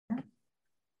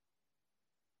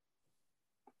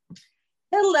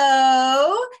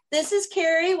Hello, this is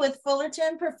Carrie with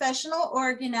Fullerton Professional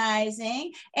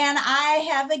Organizing, and I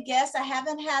have a guest. I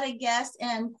haven't had a guest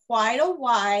in quite a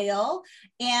while,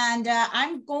 and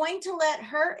I'm going to let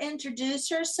her introduce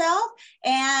herself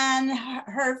and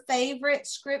her favorite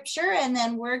scripture, and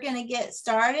then we're going to get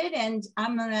started, and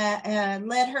I'm going to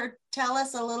let her tell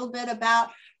us a little bit about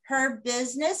her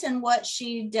business and what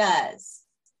she does.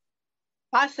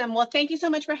 Awesome. Well, thank you so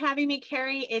much for having me,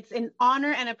 Carrie. It's an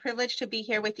honor and a privilege to be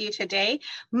here with you today.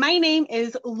 My name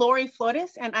is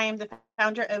Flores, and I am the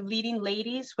founder of Leading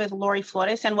Ladies with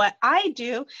Flores. And what I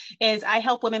do is I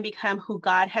help women become who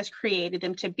God has created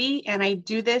them to be. And I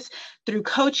do this through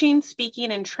coaching,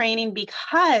 speaking, and training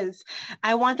because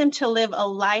I want them to live a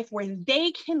life where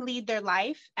they can lead their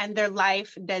life and their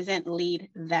life doesn't lead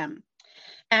them.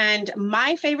 And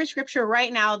my favorite scripture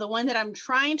right now, the one that I'm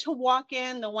trying to walk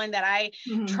in, the one that I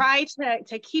try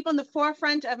to keep on the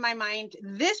forefront of my mind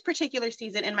this particular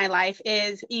season in my life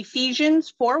is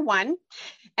Ephesians 4:1.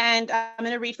 And I'm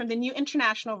going to read from the New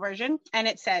International Version. And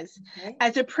it says,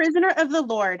 As a prisoner of the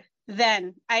Lord,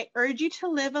 then I urge you to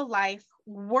live a life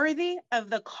worthy of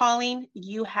the calling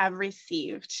you have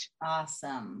received.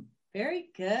 Awesome. Very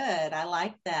good. I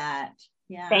like that.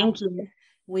 Yeah. Thank you.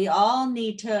 We all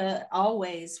need to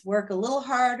always work a little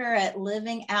harder at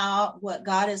living out what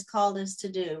God has called us to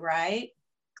do, right?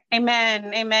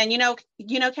 Amen. Amen. You know,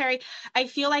 Carrie, I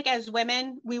feel like as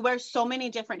women, we wear so many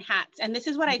different hats. And this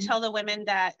is what I tell the women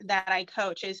that I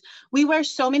coach is we wear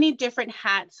so many different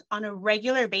hats on a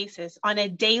regular basis, on a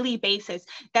daily basis,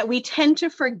 that we tend to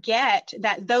forget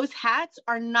that those hats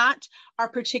are not our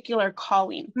particular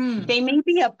calling. They may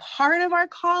be a part of our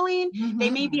calling.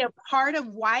 They may be a part of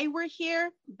why we're here,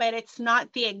 but it's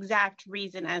not the exact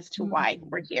reason as to why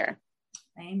we're here.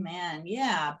 Amen.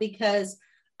 Yeah, because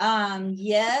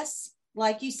yes,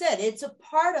 like you said, it's a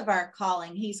part of our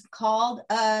calling. He's called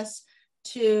us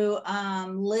to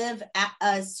live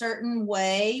a certain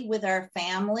way with our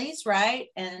families, right?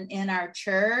 And in our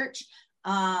church.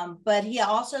 But he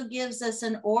also gives us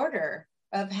an order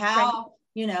of how,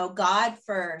 God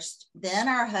first, then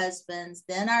our husbands,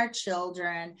 then our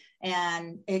children,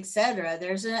 and etc.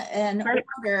 There's an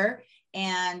order,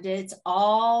 and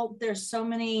there's so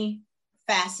many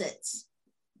facets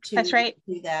to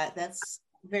do that. That's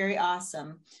very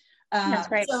awesome.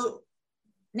 That's right. So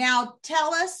now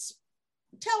tell us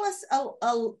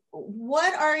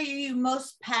what are you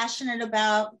most passionate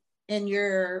about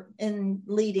in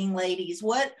leading ladies?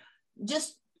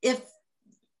 If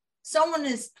someone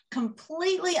is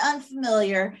completely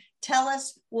unfamiliar, tell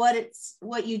us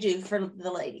what you do for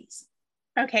the ladies.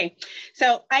 Okay,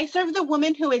 so I serve the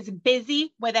woman who is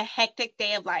busy with a hectic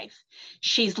day of life.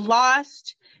 She's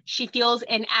lost. She feels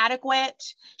inadequate.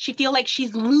 She feels like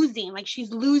she's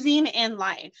losing in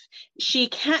life. She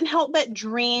can't help but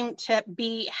dream to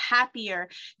be happier,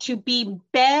 to be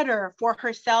better for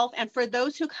herself and for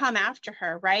those who come after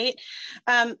her, right?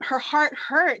 Her heart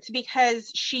hurts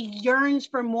because she yearns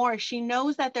for more. She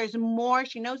knows that there's more.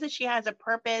 She knows that she has a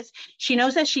purpose. She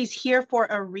knows that she's here for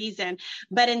a reason,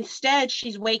 but instead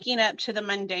she's waking up to the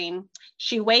mundane.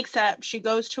 She wakes up, she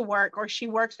goes to work, or she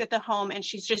works at the home, and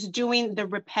she's just doing the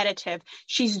repetitive.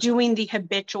 She's doing the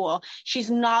habitual.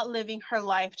 She's not living her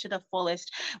life to the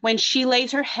fullest. When she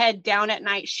lays her head down at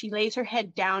night, she lays her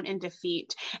head down in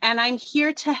defeat. And I'm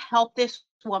here to help this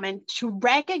woman to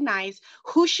recognize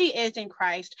who she is in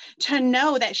Christ, to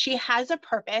know that she has a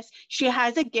purpose, she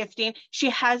has a gifting, she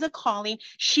has a calling,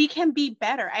 she can be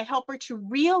better. I help her to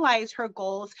realize her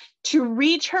goals, to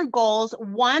reach her goals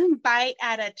one bite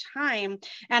at a time.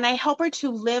 And I help her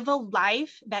to live a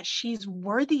life that she's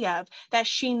worthy of, that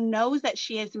she knows that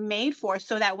she is made for,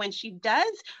 so that when she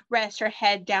does rest her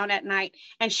head down at night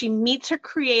and she meets her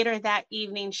creator that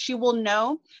evening, she will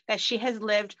know that she has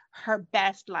lived her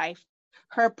best life,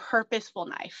 her purposeful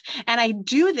life. And I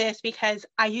do this because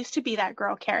I used to be that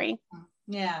girl, Carrie.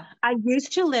 Yeah. I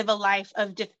used to live a life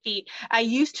of defeat. I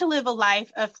used to live a life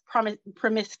of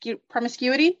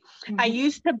promiscuity. I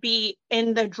used to be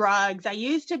in the drugs. I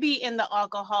used to be in the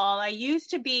alcohol. I used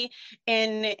to be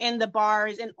in the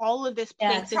bars and all of these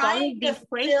places. Trying to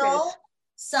fill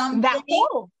something. That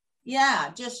hole.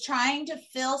 Yeah, just trying to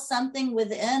fill something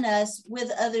within us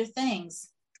with other things.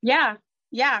 Yeah.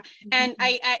 Yeah. And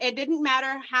it didn't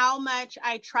matter how much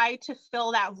I tried to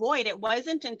fill that void. It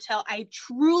wasn't until I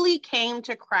truly came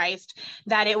to Christ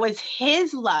that it was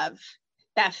his love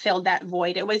that filled that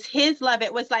void. It was his love.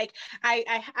 It was like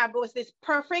I was this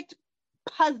perfect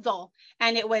puzzle,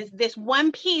 and it was this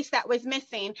one piece that was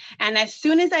missing. And as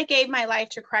soon as I gave my life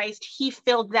to Christ, he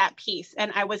filled that piece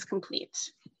and I was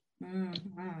complete.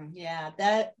 Yeah,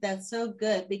 that's so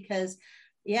good, because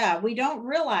Yeah, we don't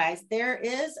realize there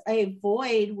is a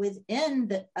void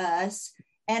within us,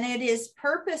 and it is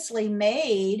purposely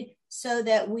made so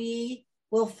that we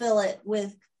will fill it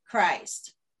with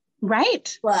Christ.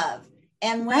 Right. Love.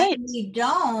 And when Right. we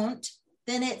don't,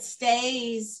 then it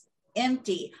stays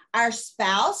empty. Our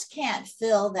spouse can't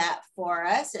fill that for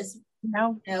us. It's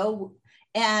No.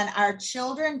 And our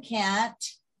children can't.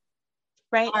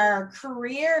 Right. Our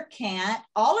career can't.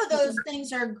 All of those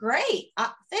things are great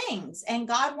things, and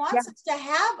God wants us to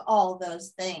have all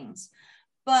those things.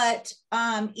 But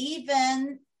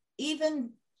even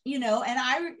and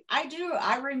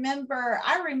I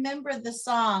remember the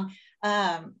song,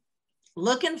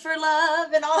 looking for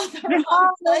love in all the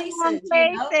wrong places,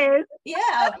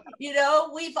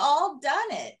 we've all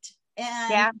done it.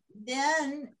 And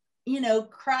then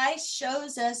Christ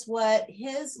shows us what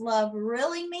his love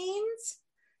really means.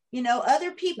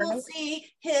 Other people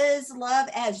see his love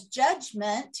as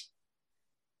judgment,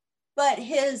 but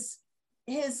his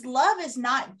love is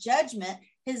not judgment.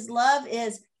 His love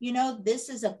is, this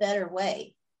is a better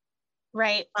way.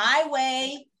 Right. My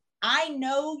way, I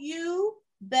know you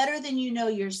better than you know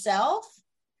yourself.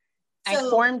 So I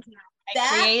formed you.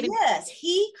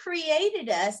 He created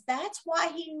us. That's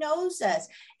why he knows us.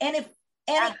 And it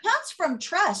comes from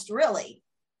trust, really.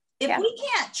 If we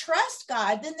can't trust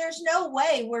God, then there's no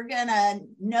way we're gonna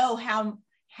know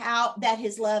how that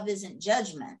his love isn't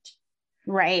judgment.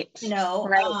 Right.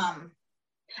 Right.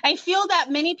 I feel that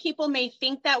many people may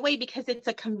think that way because it's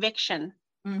a conviction.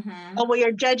 Mm-hmm. Oh, well,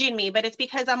 you're judging me, but it's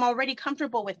because I'm already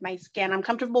comfortable with my skin. I'm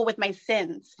comfortable with my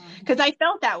sins. Because I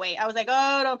felt that way. I was like,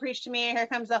 oh, don't preach to me. Here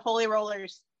comes the holy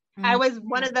rollers. Mm-hmm. I was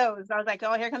one of those. I was like,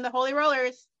 oh, here come the holy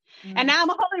rollers. Mm-hmm. And now I'm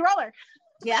a holy roller.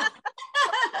 Yeah.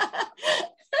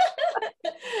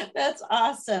 That's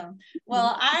awesome.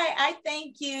 Well, I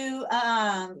thank you.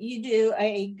 You do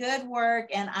a good work,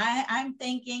 and I'm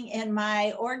thinking in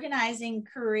my organizing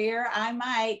career, I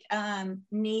might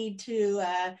need to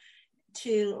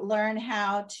learn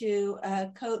how to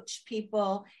coach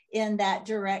people in that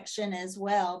direction as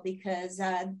well, because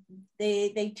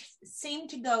they seem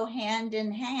to go hand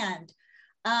in hand.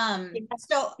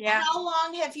 So how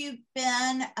long have you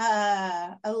been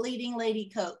a leading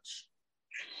lady coach?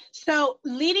 So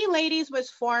Leading Ladies was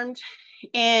formed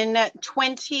in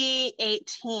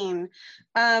 2018.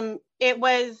 It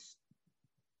was,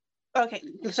 okay,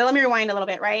 so let me rewind a little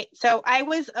bit, right? So I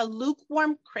was a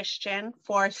lukewarm Christian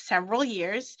for several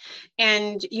years.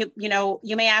 And you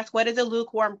may ask, what is a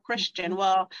lukewarm Christian?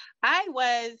 Well, I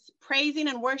was praising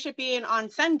and worshiping on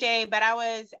Sunday, but I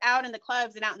was out in the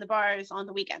clubs and out in the bars on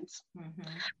the weekends. Mm-hmm.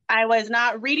 I was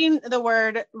not reading the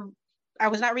word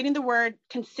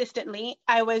consistently.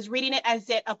 I was reading it as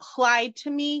it applied to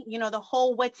me, the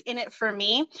whole what's in it for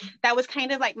me. That was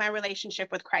kind of like my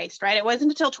relationship with Christ, right? It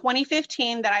wasn't until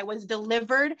 2015 that I was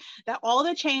delivered, that all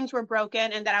the chains were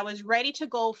broken, and that I was ready to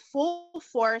go full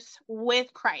force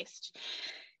with Christ.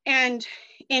 And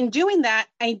in doing that,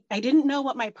 I didn't know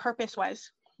what my purpose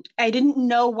was. I didn't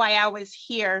know why I was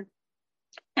here.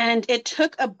 And it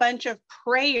took a bunch of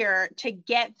prayer to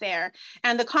get there.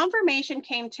 And the confirmation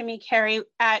came to me, Carrie,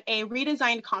 at a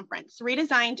Redesigned conference.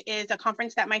 Redesigned is a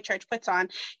conference that my church puts on.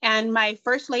 And my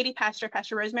first lady pastor,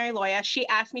 Pastor Rosemary Loya, she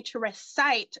asked me to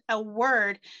recite a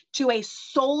word to a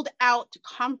sold out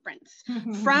conference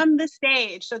from the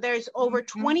stage. So there's over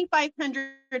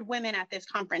 2,500 women at this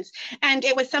conference. And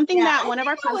it was something that one of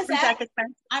our pastors at the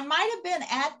time. I might have been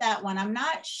at that one. I'm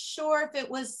not sure if it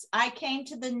was, I came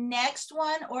to the next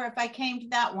one or if I came to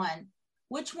that one.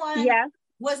 Which one? Yeah.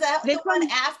 Was that the one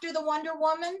after the Wonder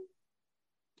Woman?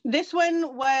 This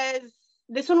one was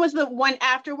the one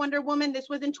after Wonder Woman. This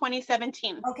was in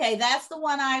 2017. Okay, that's the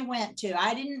one I went to.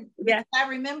 I didn't, I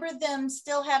remember them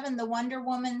still having the Wonder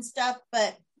Woman stuff,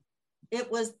 but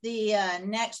it was the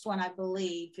next one, I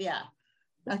believe. Yeah.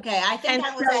 Okay, I think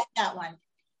I was at that one.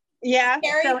 Yeah.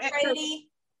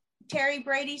 Terry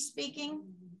Brady speaking.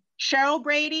 Cheryl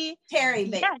Brady. Terry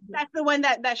Brady. Yes, that's the one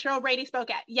that Cheryl Brady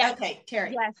spoke at. Yes. Okay,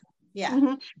 Terry. Yes. Yeah.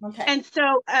 Mm-hmm. Okay. And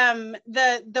so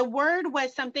the word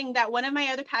was something that one of my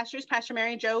other pastors, Pastor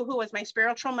Mary Jo, who was my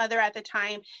spiritual mother at the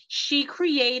time, she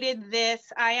created this.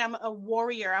 I am a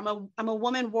warrior. I'm a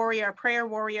woman warrior, a prayer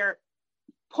warrior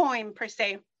poem per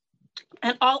se.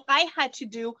 And all I had to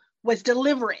do was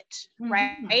deliver it,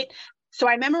 right? So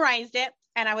I memorized it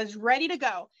and I was ready to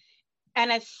go. And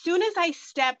as soon as I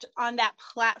stepped on that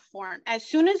platform, as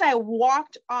soon as I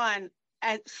walked on,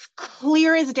 as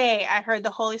clear as day, I heard the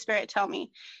Holy Spirit tell me,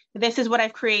 this is what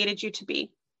I've created you to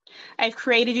be. I've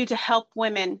created you to help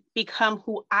women become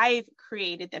who I've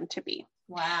created them to be.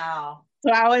 Wow.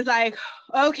 So I was like,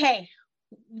 okay,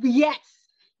 yes,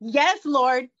 yes,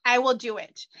 Lord, I will do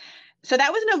it. So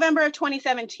that was November of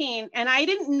 2017. And I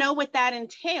didn't know what that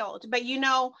entailed. But you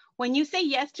know, when you say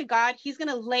yes to God, he's going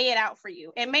to lay it out for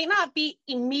you. It may not be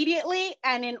immediately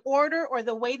and in order or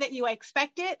the way that you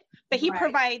expect it, but he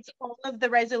provides all of the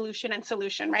resolution and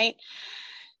solution, right?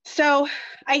 So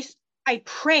I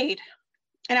prayed.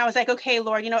 And I was like, okay,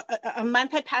 Lord, you know, a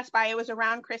month had passed by. It was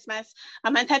around Christmas.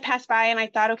 A month had passed by and I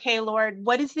thought, okay, Lord,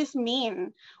 what does this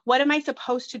mean? What am I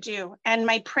supposed to do? And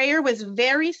my prayer was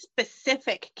very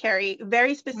specific, Carrie,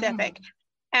 very specific.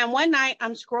 And one night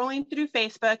I'm scrolling through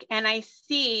Facebook and I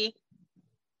see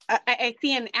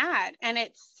an ad and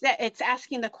it's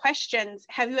asking the questions.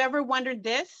 Have you ever wondered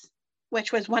this?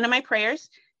 Which was one of my prayers.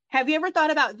 Have you ever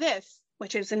thought about this?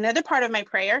 Which is another part of my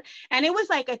prayer. And it was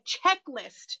like a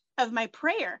checklist of my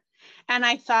prayer. And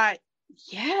I thought,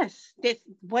 yes,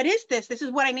 what is this? This is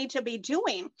what I need to be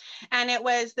doing. And it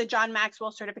was the John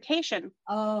Maxwell certification.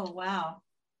 Oh, wow.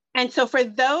 And so for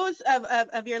those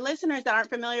of your listeners that aren't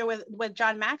familiar with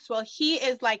John Maxwell, he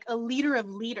is like a leader of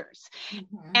leaders.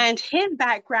 And his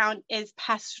background is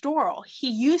pastoral. He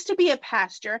used to be a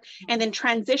pastor and then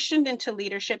transitioned into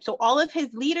leadership. So all of his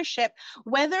leadership,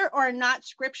 whether or not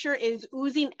scripture is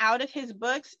oozing out of his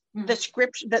books,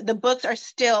 the books are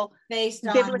still based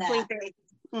on biblically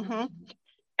based.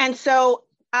 And so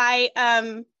I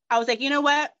was like, you know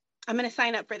what? I'm going to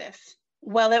sign up for this.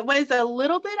 Well, it was a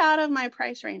little bit out of my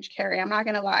price range, Carrie. I'm not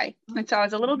going to lie. And so I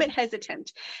was a little bit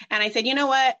hesitant. And I said, you know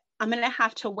what? I'm going to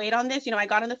have to wait on this. You know, I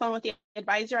got on the phone with the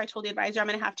advisor. I told the advisor I'm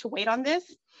going to have to wait on this.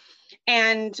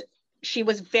 And she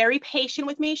was very patient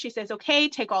with me. She says, okay,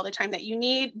 take all the time that you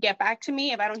need. Get back to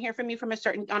me. If I don't hear from you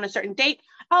on a certain date,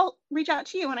 I'll reach out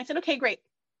to you. And I said, okay, great.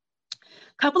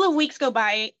 A couple of weeks go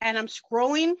by and I'm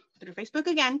scrolling through Facebook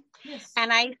again. Yes.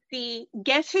 And I see,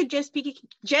 guess who just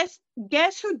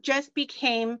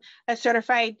became a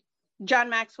certified John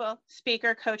Maxwell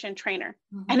speaker, coach, and trainer.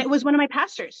 And it was one of my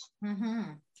pastors.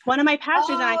 One of my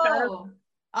pastors. And I thought,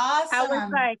 awesome. I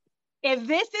was like, if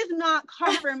this is not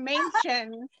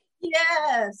confirmation.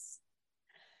 Yes.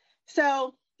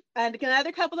 So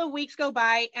another couple of weeks go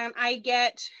by and I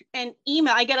get an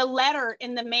email. I get a letter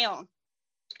in the mail.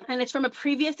 And it's from a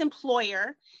previous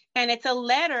employer. And it's a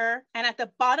letter. And at the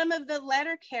bottom of the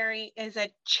letter, Carrie, is a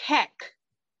check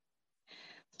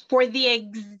for the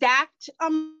exact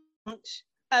amount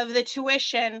of the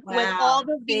tuition with all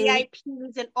the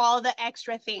VIPs and all the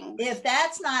extra things. If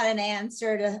that's not an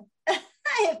answer to,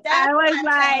 if that's I was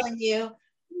not telling you.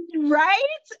 Right?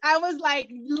 I was like,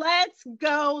 let's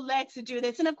go, let's do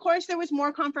this. And of course, there was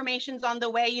more confirmations on the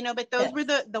way, you know, but those were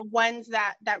the ones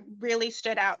that really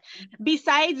stood out.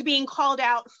 Besides being called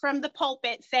out from the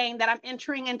pulpit saying that I'm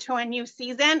entering into a new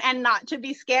season and not to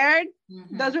be scared,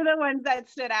 those were the ones that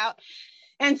stood out.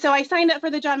 And so I signed up for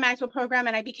the John Maxwell program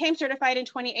and I became certified in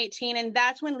 2018. And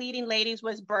that's when Leading Ladies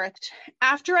was birthed.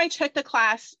 After I took the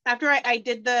class, after I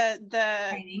did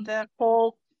the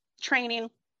whole training,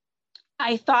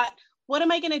 I thought, what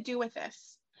am I going to do with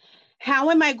this?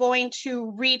 How am I going to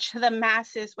reach the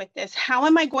masses with this? How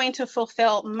am I going to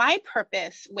fulfill my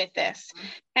purpose with this?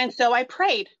 And so I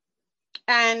prayed.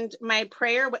 And my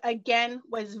prayer, again,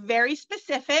 was very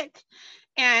specific.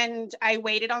 And I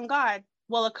waited on God.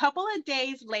 Well, a couple of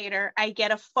days later, I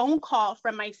get a phone call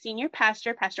from my senior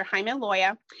pastor, Pastor Jaime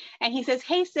Loya. And he says,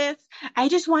 hey, sis, I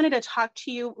just wanted to talk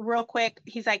to you real quick.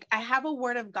 He's like, I have a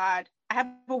word of God. I have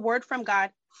a word from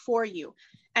God for you.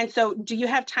 And so do you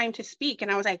have time to speak? And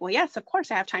I was like, well, yes, of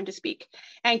course I have time to speak.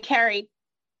 And Carrie,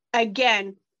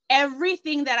 again,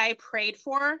 everything that I prayed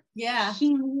for,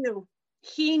 he knew.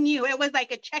 It was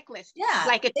like a checklist. Yeah.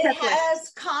 Like a checklist. It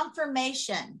has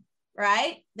confirmation,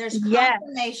 right? There's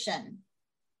confirmation.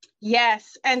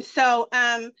 Yes. And so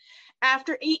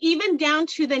after even down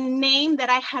to the name that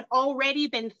I had already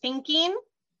been thinking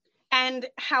and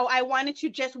how I wanted to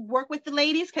just work with the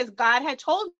ladies, because God had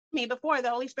told me before, the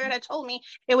Holy Spirit had told me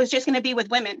it was just going to be with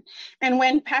women. And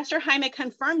when Pastor Jaime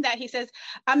confirmed that, he says,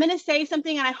 I'm going to say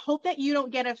something and I hope that you don't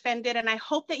get offended. And I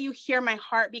hope that you hear my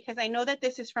heart because I know that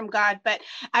this is from God, but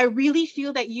I really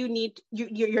feel that your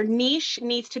niche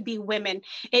needs to be women.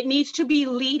 It needs to be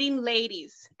leading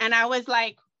ladies. And I was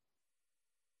like,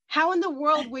 how in the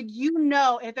world would you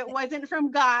know if it wasn't from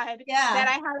God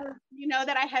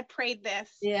that I had prayed this?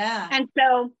 Yeah. And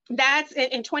so that's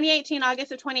in 2018,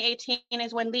 August of 2018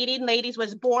 is when Leading Ladies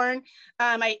was born.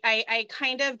 I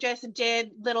kind of just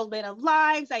did little bit of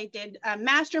lives. I did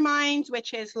masterminds,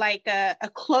 which is like a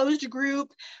closed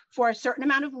group for a certain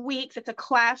amount of weeks. It's a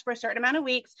class for a certain amount of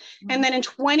weeks. And then in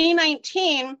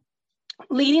 2019,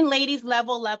 Leading Ladies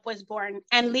Level Up was born.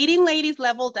 And Leading Ladies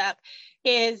Leveled Up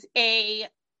is a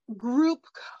group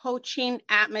coaching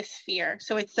atmosphere.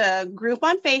 So it's a group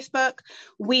on Facebook.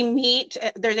 We meet,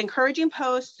 there's encouraging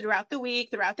posts throughout the week,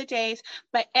 throughout the days,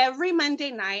 but every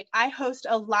Monday night I host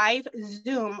a live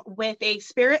Zoom with a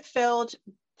spirit-filled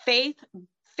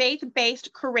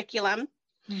faith-based curriculum.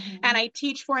 And I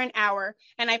teach for an hour,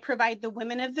 and I provide the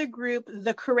women of the group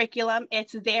the curriculum.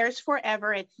 It's theirs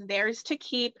forever. It's theirs to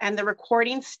keep. And the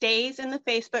recording stays in the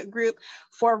Facebook group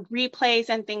for replays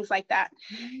and things like that.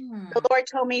 The Lord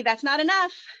told me that's not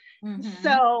enough.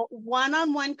 So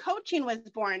one-on-one coaching was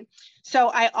born. So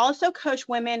I also coach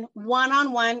women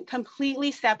one-on-one,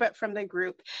 completely separate from the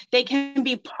group. They can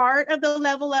be part of the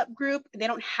Level Up group. They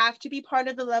don't have to be part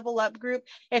of the Level Up group.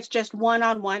 It's just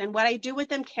one-on-one. And what I do with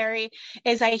them, Carrie,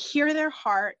 is I hear their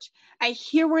heart. I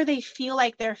hear where they feel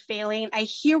like they're failing. I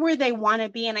hear where they want to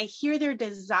be, and I hear their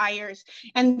desires.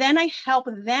 And then I help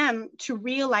them to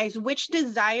realize which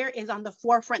desire is on the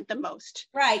forefront the most.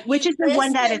 Right. Which is the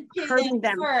one that is hurting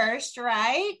them first,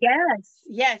 right?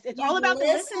 Yes. It's all about the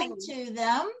listening to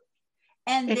them,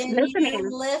 and it's then listening.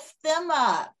 You lift them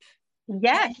up.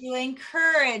 Yes. You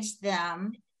encourage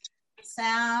them.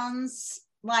 Sounds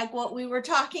like what we were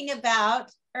talking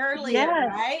about earlier,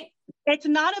 right? It's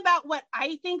not about what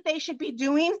I think they should be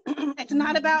doing. It's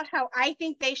not about how I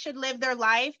think they should live their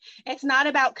life. It's not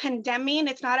about condemning.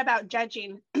 It's not about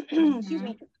judging. Excuse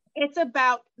me. It's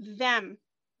about them.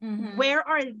 Where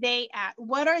are they at?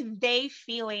 What are they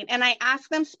feeling? And I ask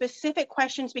them specific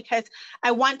questions because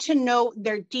I want to know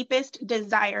their deepest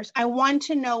desires. I want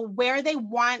to know where they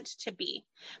want to be,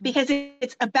 because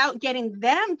it's about getting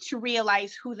them to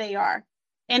realize who they are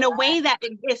in a way that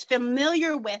is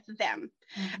familiar with them.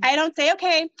 I don't say,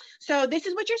 okay, so this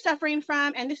is what you're suffering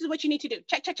from, and this is what you need to do.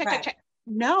 Check.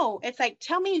 No, it's like,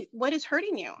 tell me what is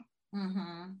hurting you.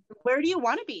 Where do you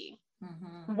want to be?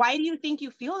 Why do you think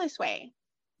you feel this way?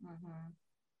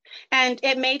 And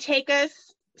it may take us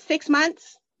 6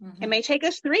 months. It may take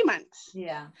us 3 months.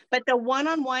 Yeah. But the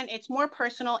one-on-one, it's more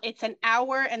personal. It's an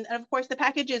hour. And of course, the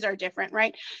packages are different,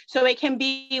 right? So it can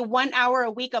be 1 hour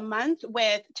a week, a month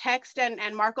with text and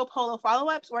Marco Polo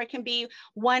follow-ups, or it can be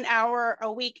 1 hour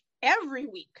a week, every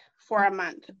week for a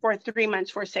month, for 3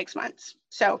 months, for 6 months.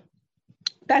 So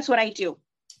that's what I do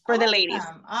for the ladies.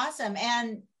 Awesome.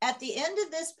 And at the end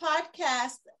of this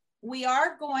podcast, we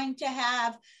are going to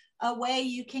have a way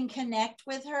you can connect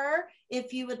with her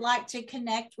if you would like to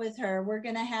connect with her. We're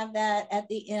going to have that at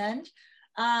the end.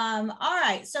 All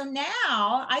right. So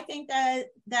now I think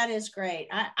that is great.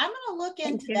 I'm going to look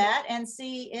into that and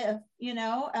see if,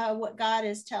 what God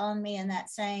is telling me in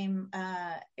that same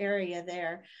area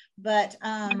there. But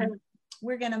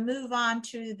we're going to move on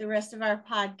to the rest of our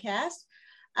podcast.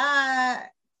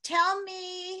 Tell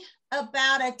me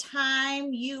about a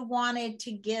time you wanted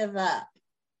to give up.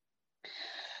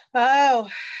 Oh,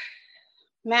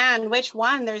 man, which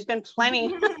one? There's been plenty.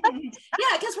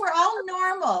 Yeah, because we're all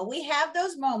normal. We have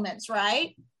those moments,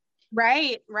 right?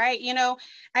 Right.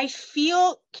 I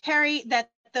feel, Carrie, that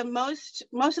the most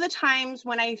of the times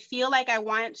when I feel like I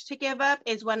want to give up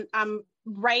is when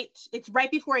it's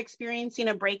right before experiencing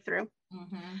a breakthrough.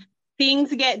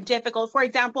 Things get difficult. For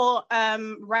example,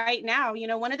 right now,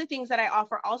 one of the things that I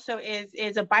offer also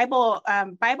is a Bible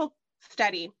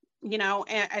study.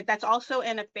 And that's also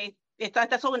in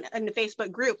that's all in the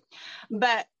Facebook group.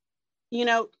 But,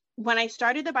 when I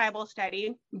started the Bible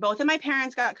study, both of my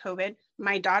parents got COVID.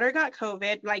 My daughter got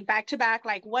COVID, like back to back.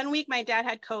 Like 1 week, my dad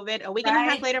had COVID. A week and a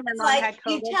half later, my mom had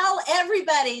COVID. You tell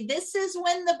everybody this is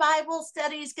when the Bible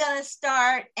study is going to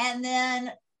start, and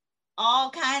then all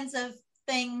kinds of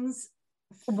things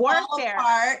fall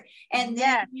apart, and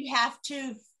then you have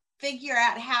to figure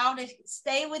out how to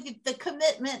stay with the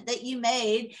commitment that you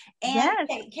made and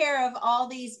take care of all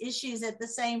these issues at the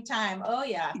same time. Oh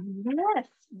yeah.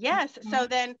 Yes.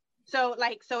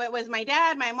 So it was my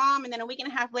dad, my mom, and then a week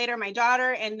and a half later, my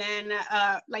daughter. And then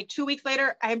 2 weeks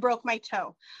later, I broke my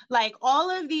toe. Like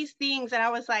all of these things. And I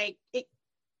was like,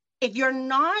 if you're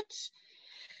not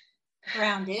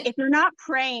grounded, if you're not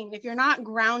praying, if you're not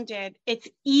grounded, it's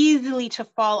easily to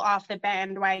fall off the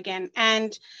bandwagon.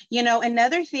 And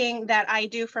another thing that I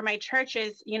do for my church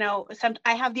is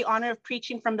I have the honor of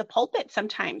preaching from the pulpit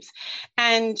sometimes,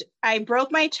 and I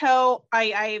broke my toe.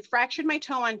 I fractured my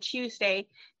toe on Tuesday,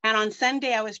 and on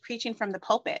Sunday I was preaching from the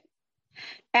pulpit.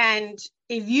 And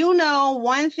if you know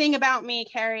one thing about me,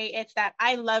 Carrie, it's that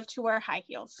I love to wear high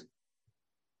heels.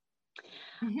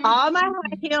 All my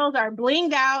high heels are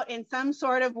blinged out in some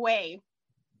sort of way.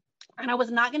 And I was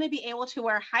not going to be able to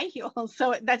wear high heels.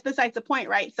 So that's besides the point,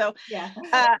 right? So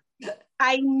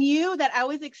I knew that I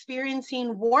was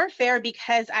experiencing warfare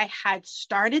because I had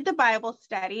started the Bible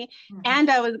study and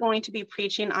I was going to be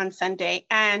preaching on Sunday.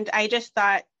 And I just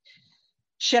thought,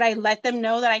 should I let them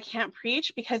know that I can't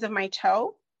preach because of my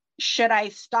toe? Should I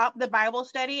stop the Bible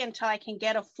study until I can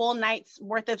get a full night's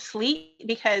worth of sleep?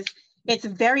 Because it's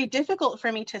very difficult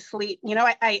for me to sleep. You know,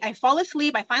 I fall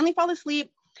asleep. I finally fall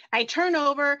asleep. I turn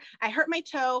over, I hurt my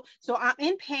toe, so I'm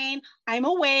in pain, I'm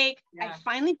awake, I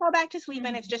finally fall back to sleep,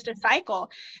 and it's just a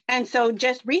cycle. And so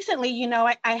just recently, you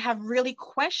know, I have really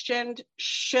questioned,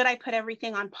 should I put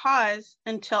everything on pause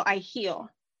until I heal?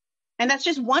 And that's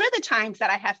just one of the times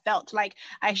that I have felt like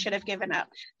I should have given up.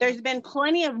 There's been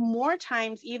plenty of more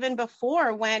times, even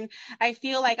before, when I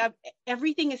feel like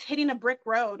everything is hitting a brick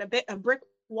road, a brick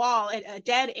wall, a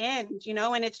dead end, you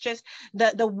know, and it's just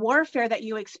the warfare that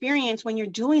you experience when you're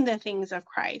doing the things of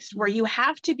Christ, where you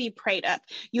have to be prayed up.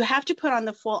 You have to put on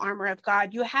the full armor of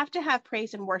God. You have to have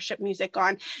praise and worship music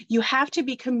on. You have to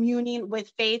be communing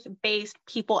with faith-based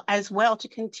people as well to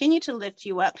continue to lift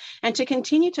you up and to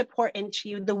continue to pour into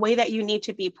you the way that you need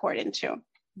to be poured into.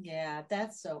 Yeah,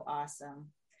 that's so awesome.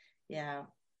 Yeah,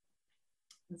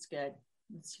 that's good.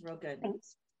 It's real good.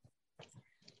 Thanks.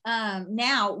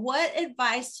 Now, what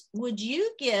advice would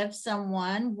you give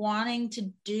someone wanting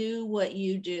to do what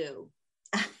you do?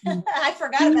 I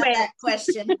forgot about that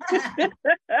question.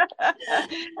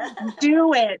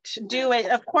 Do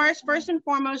it. Of course, first and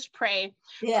foremost, pray.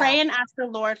 Pray and ask the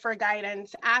Lord for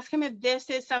guidance. Ask him if this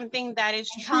is something that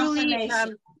is truly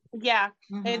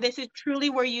this is truly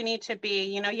where you need to be.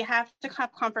 You know, you have to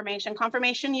have confirmation.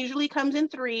 Confirmation usually comes in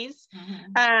threes.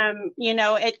 You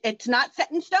know, it's not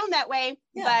set in stone that way,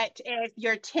 but if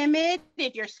you're timid,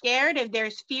 if you're scared, if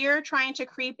there's fear trying to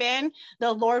creep in,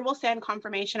 the Lord will send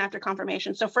confirmation after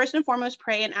confirmation. So first and foremost,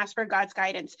 pray and ask for God's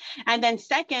guidance. And then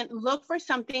second, look for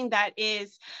something that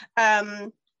is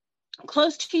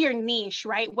close to your niche,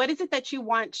 right? What is it that you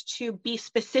want to be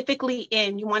specifically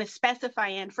in? You want to specify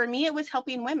in. For me, it was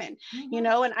helping women, you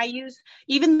know, and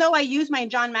even though I use my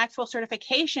John Maxwell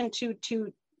certification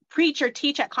to preach or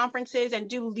teach at conferences and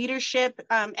do leadership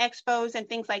expos and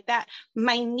things like that,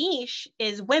 my niche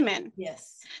is women.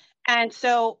 Yes. And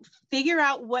so figure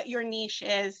out what your niche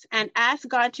is and ask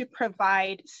God to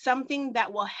provide something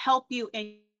that will help you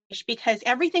in, because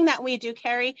everything that we do,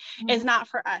 Carrie, is not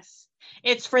for us.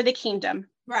 It's for the kingdom.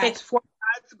 Right. It's for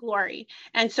God's glory.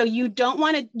 And so you don't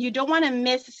want to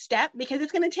misstep, because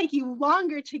it's going to take you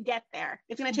longer to get there.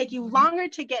 It's going to take you longer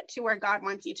to get to where God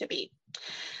wants you to be.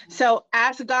 So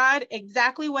ask God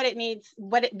exactly what it needs,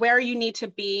 where you need to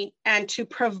be, and to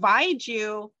provide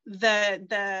you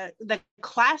the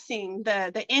classing,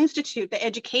 the institute, the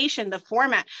education, the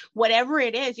format, whatever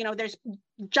it is. You know, there's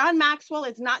John Maxwell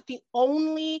is not the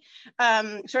only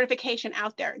certification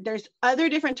out there. There's other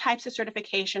different types of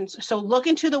certifications. So look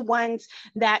into the ones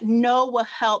that will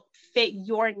help fit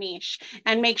your niche,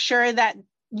 and make sure that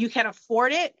you can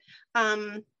afford it.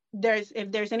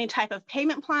 If there's any type of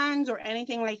payment plans or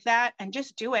anything like that, and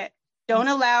just do it. Don't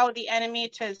allow the enemy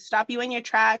to stop you in your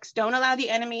tracks. Don't allow the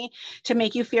enemy to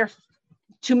make you feel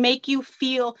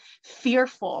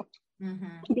fearful,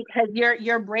 because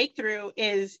your breakthrough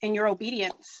is in your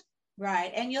obedience.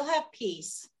 Right. And you'll have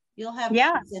peace. Peace,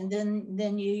 and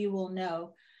then you will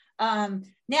know.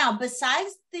 Now,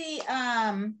 besides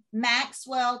the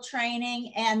Maxwell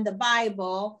training and the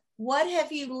Bible, what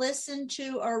have you listened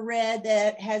to or read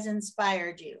that has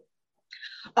inspired you?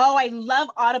 Oh, I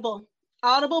love Audible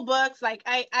books. Like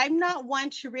I'm not one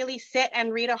to really sit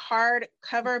and read a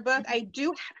hardcover book. I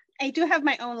do have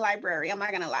my own library, I'm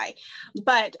not going to lie,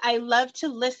 but I love to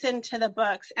listen to the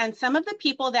books. And some of the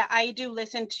people that I do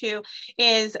listen to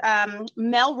is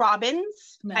Mel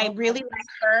Robbins. I really like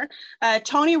her.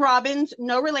 Tony Robbins,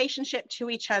 no relationship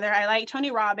to each other. I like Tony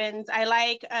Robbins. I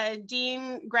like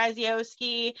Dean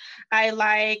Graziosi. I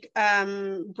like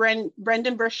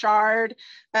Brendan Burchard.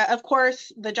 Of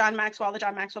course, the John Maxwell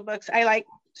books. I like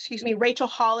Rachel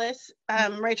Hollis.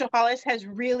 Rachel Hollis has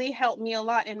really helped me a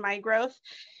lot in my growth.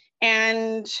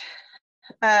 And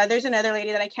there's another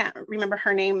lady that I can't remember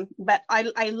her name, but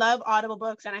I love Audible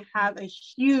books, and I have a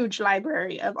huge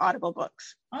library of Audible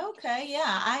books. Okay, yeah,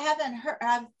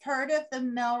 I've heard of the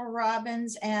Mel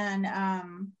Robbins and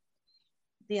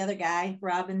the other guy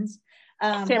Robbins,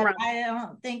 but Robbins. I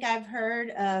don't think I've heard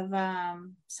of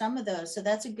some of those. So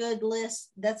that's a good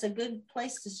list. That's a good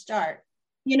place to start.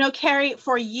 You know, Carrie,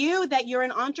 for you that you're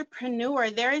an entrepreneur,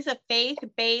 there is a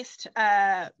faith-based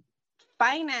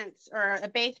finance or a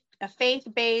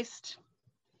faith-based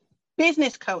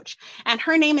business coach, and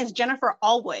her name is Jennifer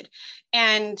Allwood.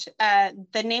 And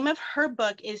the name of her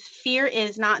book is Fear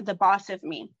Is Not the Boss of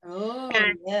Me. Oh,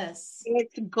 and yes.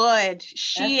 it's good.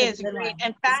 She That's is a good great.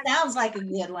 one. It sounds like a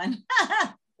good one.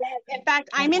 In fact,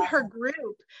 I'm in her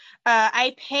group.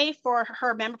 I pay for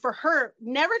her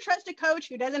never trust a coach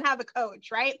who doesn't have a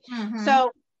coach, right? Mm-hmm.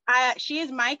 So she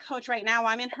is my coach right now.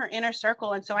 I'm in her inner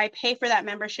circle. And so I pay for that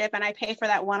membership and I pay for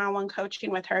that one-on-one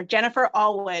coaching with her. Jennifer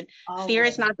Allwood, Fear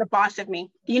Is Not the Boss of Me.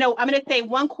 You know, I'm going to say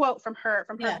one quote from her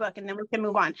book, and then we can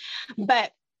move on.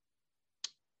 But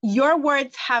your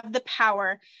words have the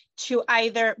power to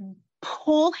either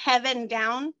pull heaven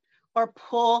down or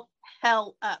pull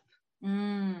hell up.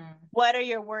 What are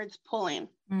your words pulling?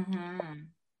 Mm-hmm.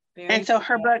 And so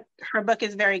her book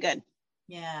is very good.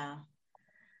 Yeah.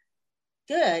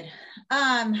 Good.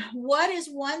 What is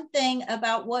one thing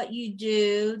about what you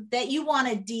do that you want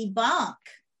to debunk?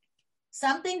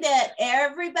 Something that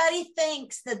everybody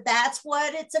thinks that that's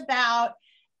what it's about,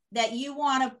 that you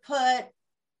want to put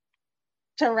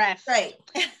to rest. Right.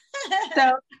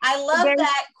 So I love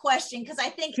that question, because I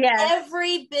think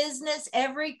every business,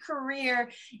 every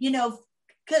career, you know,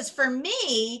 because for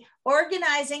me,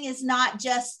 organizing is not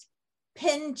just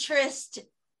Pinterest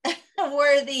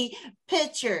worthy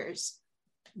pictures.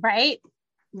 Right.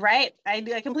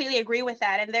 I completely agree with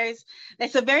that. And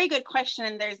that's a very good question.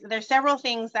 And there's several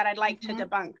things that I'd like to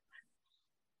debunk.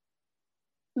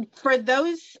 For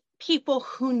those people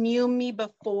who knew me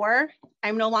before,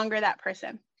 I'm no longer that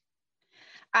person.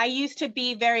 I used to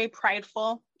be very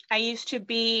prideful. I used to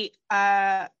be,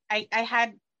 I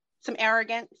had some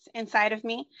arrogance inside of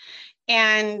me,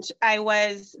 and I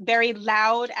was very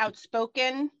loud,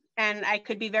 outspoken, and I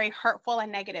could be very hurtful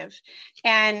and negative.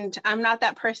 And I'm not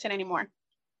that person anymore.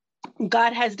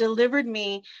 God has delivered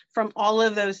me from all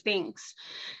of those things.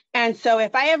 And so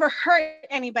if I ever hurt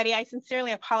anybody, I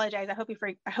sincerely apologize. I hope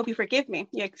you forgive me.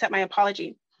 You accept my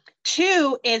apology.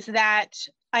 2 is that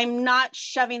I'm not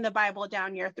shoving the Bible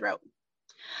down your throat.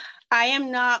 I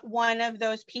am not one of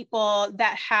those people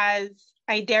that has,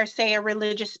 I dare say, a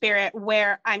religious spirit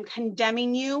where I'm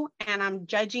condemning you and I'm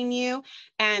judging you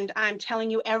and I'm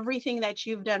telling you everything that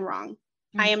you've done wrong.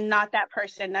 I am not that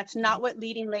person. That's not what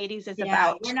Leading Ladies is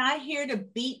about. We're not here to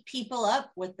beat people up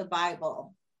with the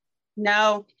Bible.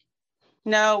 No,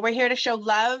 we're here to show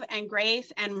love and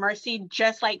grace and mercy,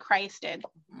 just like Christ did.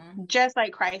 Just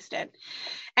like Christ did.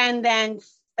 And then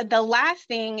the last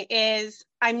thing is,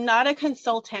 I'm not a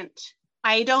consultant.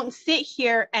 I don't sit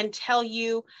here and tell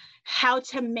you how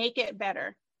to make it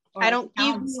better. I don't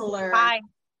give you advice.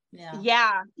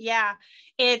 Yeah.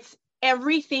 It's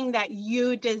everything that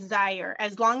you desire.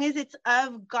 As long as it's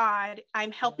of God,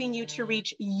 I'm helping you to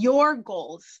reach your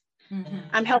goals.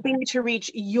 I'm helping you to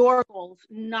reach your goals,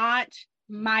 not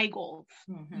my goals.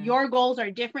 Your goals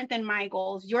are different than my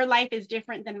goals. Your life is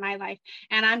different than my life.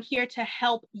 And I'm here to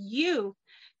help you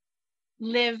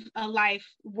live a life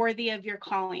worthy of your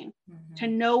calling, to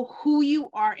know who you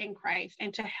are in Christ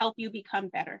and to help you become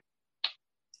better.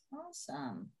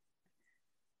 Awesome.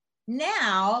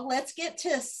 Now let's get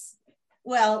to,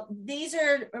 well, these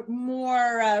are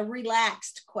more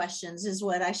relaxed questions is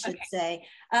what I should say.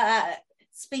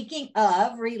 Speaking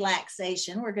of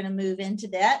relaxation, we're going to move into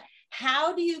that.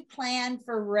 How do you plan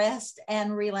for rest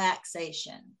and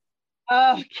relaxation?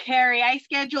 Oh, Carrie, I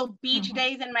schedule beach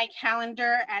days in my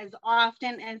calendar as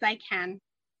often as I can.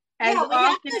 We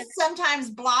have to sometimes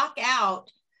block out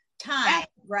time,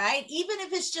 right? Even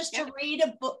if it's just to read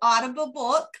a audible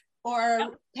book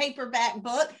or paperback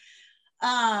book,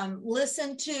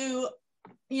 listen to,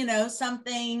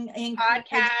 something in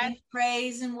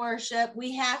praise and worship.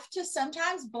 We have to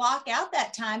sometimes block out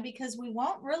that time because we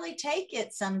won't really take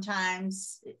it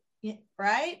sometimes,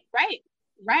 right?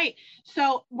 Right.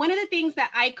 So one of the things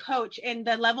that I coach in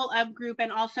the Level Up group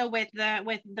and also with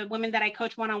the women that I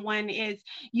coach one-on-one is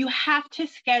you have to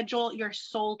schedule your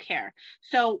soul care.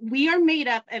 So we are made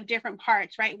up of different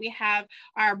parts, right? We have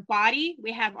our body,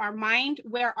 we have our mind,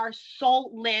 where our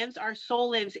soul lives. Our soul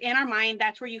lives in our mind.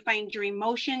 That's where you find your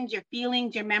emotions, your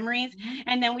feelings, your memories.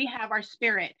 And then we have our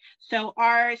spirit. So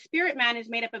our spirit man is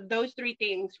made up of those 3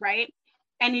 things, right?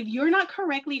 And if you're not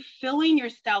correctly filling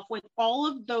yourself with all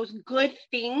of those good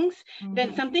things,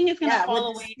 then something is going to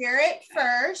fall away. Spirit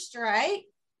first, right?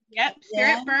 Yep.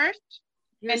 Spirit first.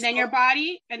 And then your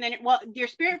body. And then, your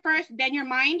spirit first, then your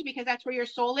mind, because that's where your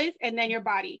soul is. And then your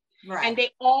body. Right. And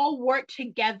they all work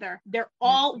together. They're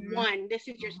all one. This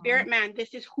is your spirit man.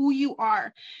 This is who you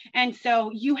are. And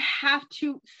so you have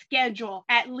to schedule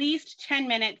at least 10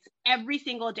 minutes every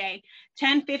single day,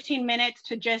 10, 15 minutes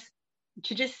to just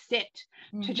to just sit,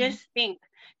 Mm-hmm. to just think,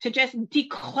 to just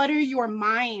declutter your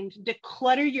mind,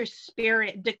 declutter your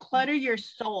spirit, declutter your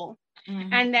soul.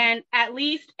 Mm-hmm. And then at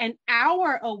least an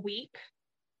hour a week,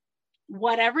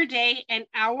 whatever day, an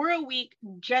hour a week,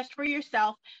 just for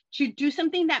yourself, to do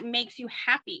something that makes you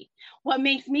happy. What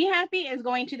makes me happy is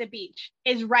going to the beach,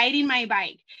 is riding my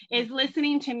bike, is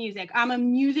listening to music. I'm a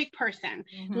music person,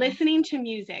 listening to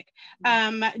music,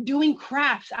 doing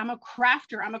crafts. I'm a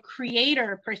crafter. I'm a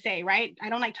creator per se, right? I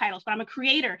don't like titles, but I'm a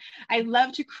creator. I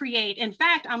love to create. In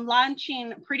fact, I'm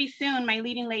launching pretty soon my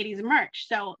Leading Ladies merch.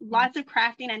 So lots of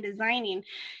crafting and designing.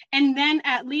 And then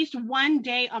at least one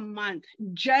day a month,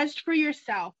 just for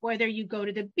yourself, whether you go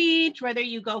to the beach, whether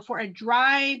you go for a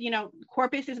drive,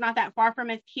 Corpus is not that far from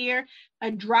us here,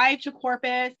 a drive to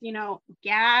Corpus,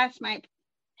 gas might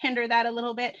hinder that a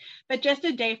little bit, but just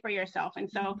a day for yourself. And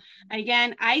so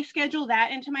again, I schedule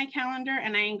that into my calendar,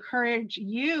 and I encourage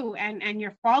you and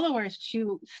your followers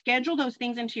to schedule those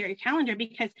things into your calendar,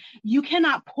 because you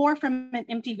cannot pour from an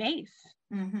empty vase.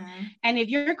 Mm-hmm. And if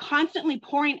you're constantly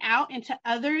pouring out into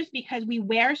others, because we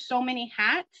wear so many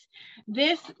hats,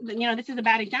 this is a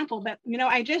bad example, but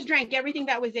I just drank everything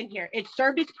that was in here. It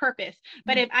served its purpose.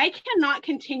 But if I cannot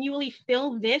continually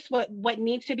fill this, what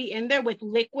needs to be in there with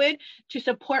liquid to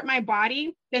support my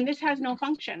body, then this has no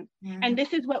function. Mm-hmm. And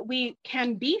this is what we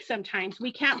can be sometimes.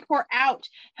 We can't pour out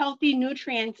healthy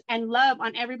nutrients and love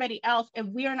on everybody else if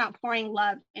we are not pouring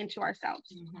love into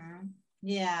ourselves. Mm-hmm.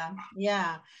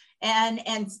 Yeah.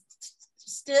 And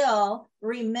still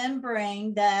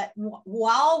remembering that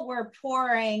while we're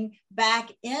pouring back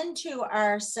into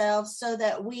ourselves so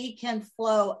that we can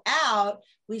flow out,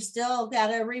 we still got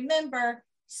to remember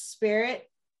spirit,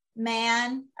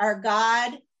 man, our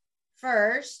God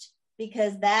first,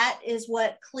 because that is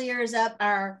what clears up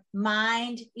our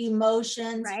mind,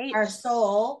 emotions, right, our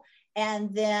soul,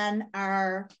 and then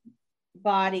our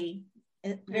body.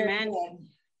 Very Amen. Good.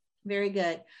 Very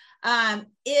good.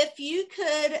 If you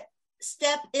could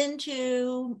step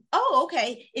into,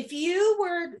 if you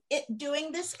were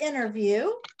doing this interview,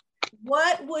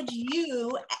 what would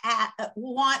you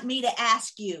want me to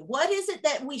ask you? What is it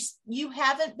that you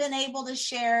haven't been able to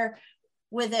share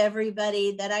with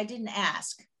everybody that I didn't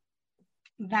ask?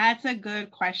 That's a good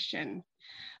question.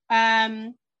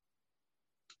 Do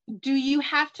you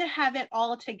have to have it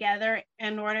all together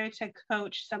in order to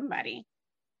coach somebody?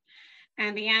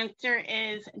 And the answer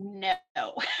is no.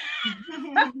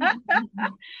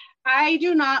 I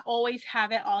do not always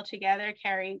have it all together,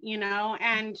 Carrie,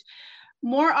 and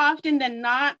more often than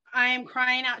not, I am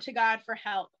crying out to God for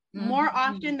help. Mm-hmm. More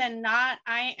often than not,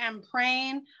 I am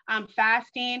praying, I'm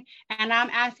fasting, and I'm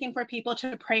asking for people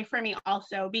to pray for me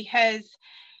also, because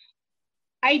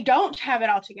I don't have it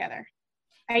all together.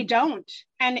 I don't.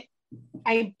 And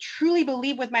I truly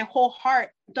believe with my whole heart,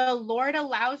 the Lord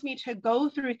allows me to go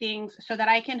through things so that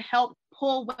I can help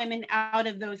pull women out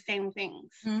of those same things.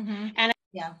 Mm-hmm. And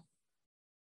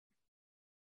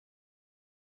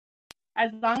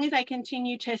as long as I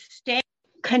continue to stay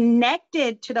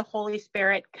connected to the Holy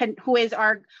Spirit, who is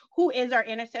our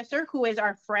intercessor, who is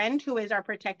our friend, who is our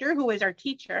protector, who is our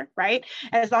teacher, right?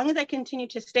 As long as I continue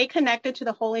to stay connected to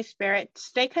the Holy Spirit,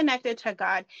 stay connected to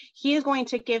God, He is going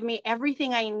to give me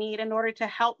everything I need in order to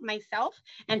help myself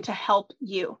and to help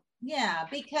you. Yeah,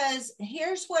 because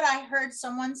here's what I heard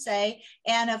someone say,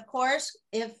 and of course,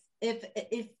 if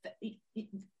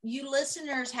you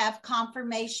listeners have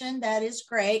confirmation, that is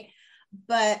great.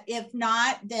 But if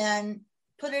not, then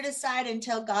put it aside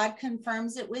until God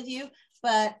confirms it with you.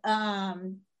 But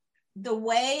the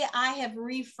way I have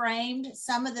reframed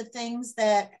some of the things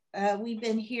that we've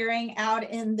been hearing out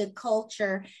in the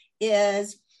culture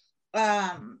is,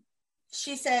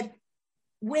 she said,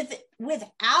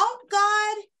 without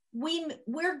God,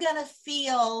 we're gonna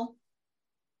feel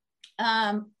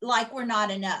like we're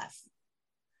not enough.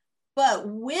 But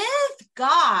with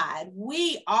God,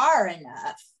 we are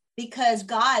enough, because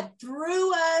God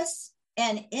through us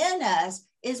and in us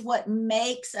is what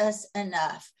makes us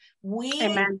enough. We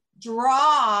Amen.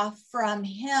 Draw from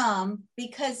Him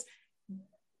because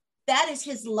that is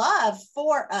His love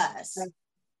for us. Right.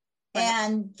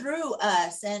 And through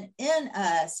us and in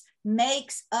us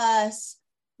makes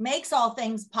all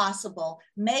things possible,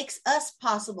 makes us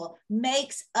possible,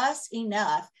 makes us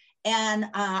enough. And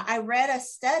I read a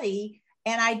study,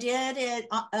 and I did it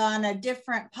on a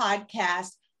different podcast,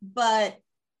 but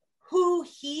who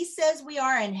He says we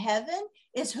are in heaven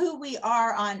is who we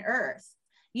are on earth.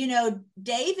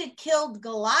 David killed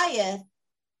Goliath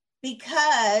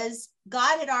because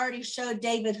God had already showed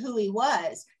David who he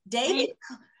was. David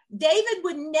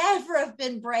would never have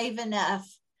been brave enough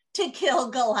to kill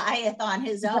Goliath on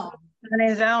his own. On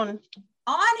his own.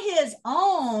 On his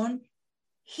own,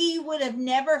 he would have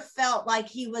never felt like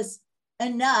he was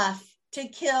enough to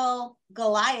kill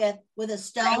Goliath with a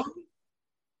stone. Right.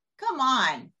 Come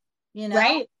on, you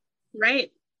know?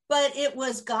 Right. But it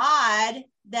was God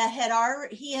that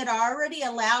he had already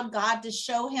allowed God to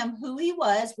show him who he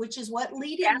was, which is what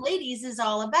leading ladies is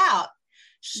all about.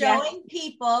 Showing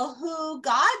people who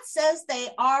God says they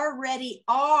already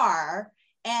are,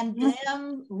 and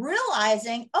them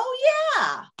realizing, oh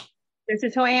yeah, this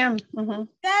is who I am.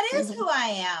 That is who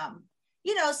I am.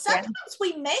 You know, sometimes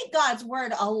we make God's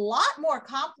word a lot more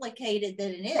complicated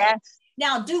than it is. Yes.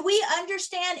 Now, do we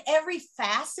understand every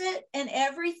facet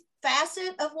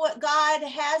of what God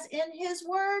has in his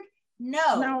word?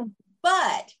 No.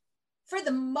 But for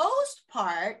the most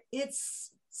part, it's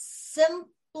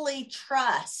simply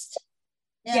trust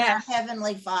in our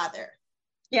Heavenly Father.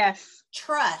 Yes.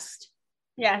 Trust.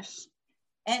 Yes.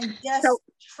 And just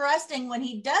trusting when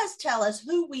he does tell us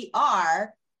who we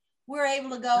are, we're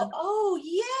able to go, oh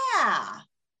yeah.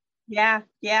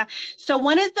 So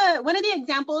one of the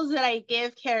examples that I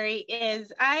give, Carrie,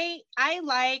 is I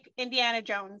like Indiana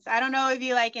Jones. I don't know if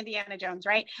you like Indiana Jones,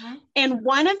 right? Mm-hmm. In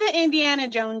one of the Indiana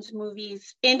Jones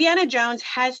movies, Indiana Jones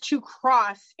has to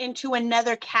cross into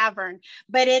another cavern,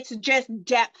 but it's just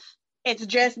depth. It's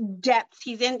just depth.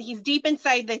 He's deep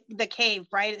inside the cave,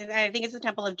 right? And I think it's the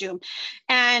Temple of Doom.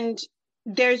 And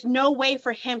there's no way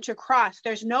for him to cross.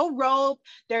 There's no rope,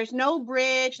 there's no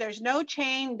bridge, there's no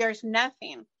chain, there's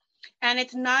nothing. And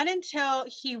it's not until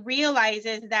he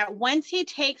realizes that once he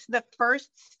takes the first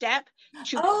step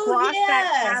to cross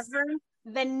that cavern,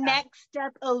 the next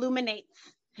step illuminates.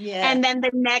 Yeah. And then the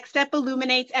next step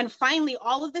illuminates, and finally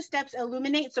all of the steps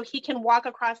illuminate so he can walk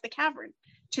across the cavern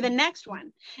to the next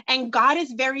one. And God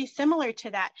is very similar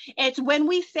to that. It's when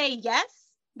we say yes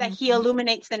that he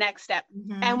illuminates the next step.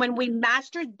 And when we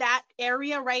master that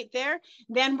area right there,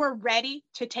 then we're ready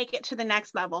to take it to the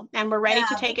next level, and we're ready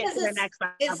to take it to the next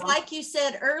level. It's like you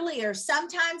said earlier,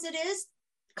 sometimes it is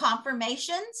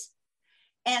confirmations,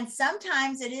 and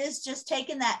sometimes it is just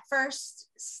taking that first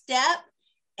step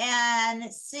and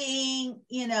seeing,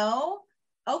 you know,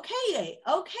 okay,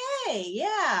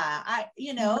 yeah,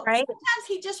 sometimes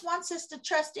he just wants us to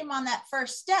trust him on that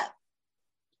first step.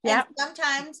 And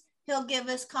sometimes he'll give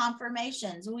us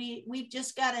confirmations. We've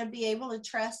just got to be able to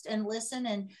trust and listen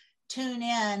and tune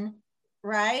in,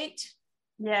 right?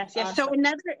 Yes. So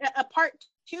a part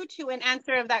two to an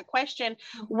answer of that question,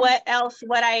 what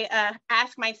I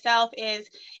ask myself is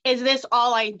this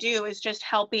all I do is just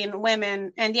helping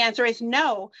women? And the answer is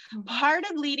no. Part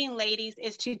of leading ladies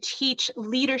is to teach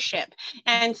leadership.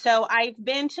 And so I've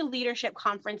been to leadership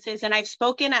conferences, and I've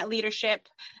spoken at leadership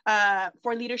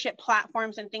for leadership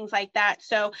platforms and things like that.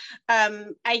 So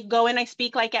I go and I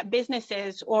speak like at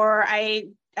businesses, or I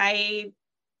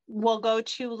will go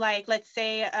to, like, let's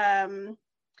say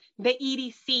the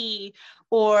EDC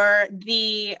or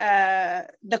the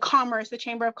commerce, the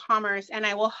Chamber of Commerce, and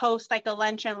I will host like a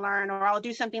lunch and learn, or I'll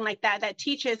do something like that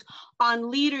teaches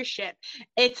on leadership.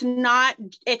 It's not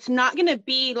going to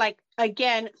be like,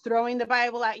 again, throwing the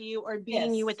Bible at you or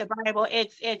beating you with the Bible.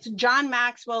 It's John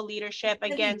Maxwell leadership,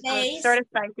 again, so I'm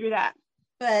certified through that,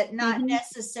 but not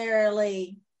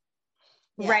necessarily.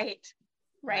 Right.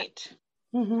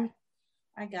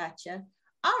 I gotcha.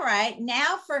 All right,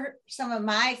 now for some of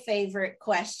my favorite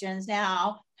questions.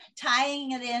 Now,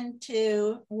 tying it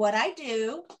into what I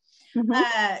do,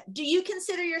 do you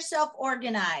consider yourself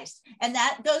organized? And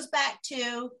that goes back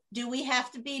to, do we have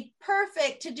to be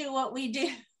perfect to do what we do?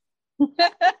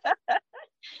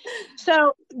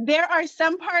 So there are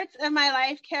some parts of my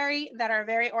life, Carrie, that are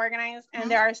very organized,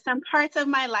 and there are some parts of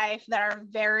my life that are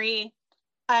very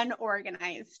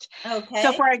unorganized. Okay.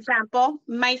 So for example,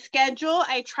 my schedule,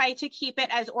 I try to keep it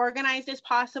as organized as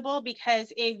possible,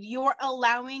 because if you're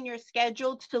allowing your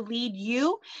schedule to lead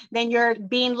you, then you're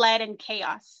being led in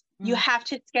chaos. You have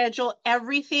to schedule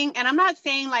everything. And I'm not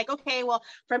saying like, okay, well,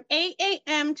 from 8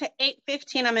 a.m. to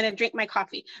 8:15, I'm going to drink my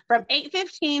coffee. From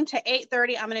 8:15 to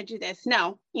 8:30, I'm going to do this.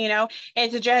 No,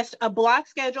 it's just a block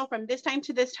schedule. From this time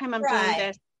to this time, I'm doing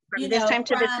this. From this time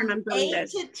to this time, I'm doing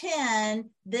this. 8 to 10,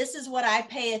 this is what I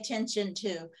pay attention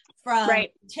to. From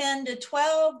 10 to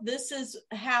 12, this is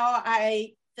how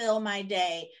I fill my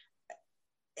day.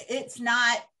 It's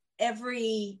not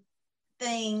everything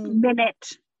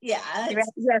minute. Yeah. Yes,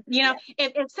 yes. You know, Yeah.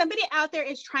 if somebody out there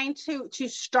is trying to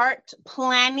start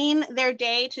planning their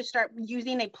day, to start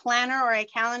using a planner or a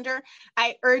calendar,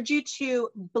 I urge you to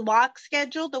block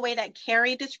schedule the way that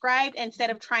Carrie described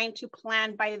instead of trying to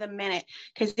plan by the minute.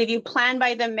 Because if you plan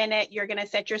by the minute, you're going to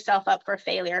set yourself up for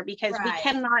failure, because we Right.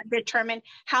 cannot determine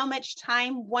how much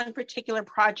time one particular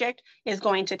project is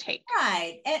going to take.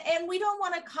 Right. And we don't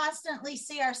want to constantly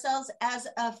see ourselves as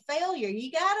a failure.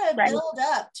 You got to Right. build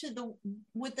up to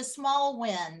with the small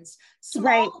wins.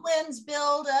 Right. Small wins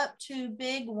build up to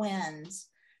big wins.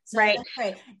 So Right. that's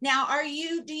great. Now,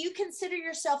 do you consider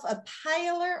yourself a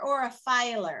piler or a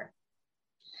filer?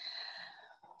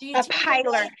 Do you A tend to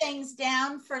piler. lay things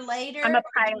down for later? I'm a Or do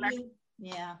piler.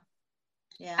 yeah.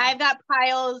 Yeah. I've got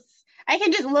piles. I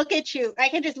can just look at you. I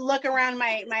can just look around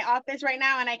my office right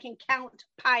now and I can count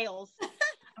piles.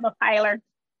 I'm a piler.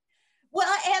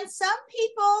 Well, and some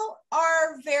people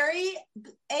are very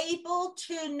able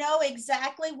to know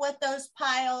exactly what those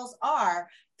piles are.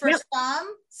 For Yep.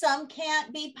 some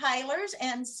can't be pilers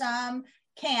and some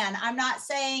can. I'm not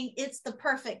saying it's the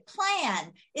perfect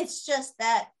plan. It's just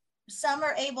that some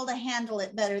are able to handle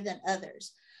it better than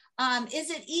others. Is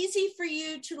it easy for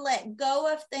you to let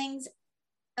go of things?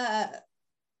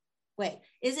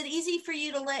 Is it easy for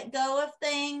you to let go of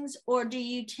things, or do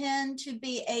you tend to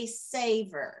be a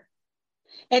saver?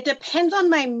 It depends on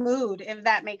my mood, if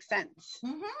that makes sense.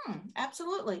 Mm-hmm.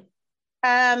 Absolutely.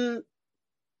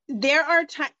 There are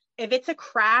times, if it's a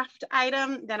craft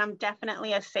item, then I'm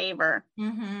definitely a saver.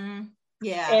 Mm-hmm.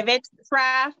 Yeah. If it's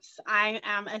crafts, I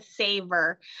am a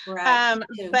saver. Right.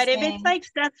 But if it's like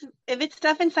stuff, if it's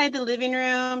stuff inside the living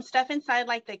room, stuff inside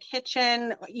like the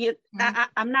kitchen,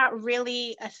 I'm not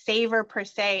really a saver per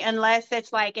se, unless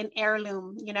it's like an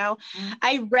heirloom, you know. Mm-hmm.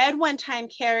 I read one time,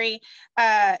 Carrie,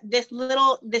 this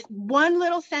one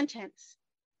little sentence,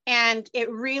 and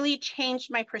it really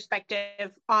changed my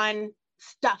perspective on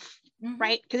stuff,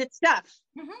 right? Because it's stuff.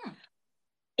 Mm-hmm.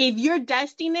 If you're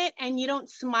dusting it and you don't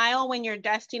smile when you're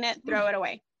dusting it, throw it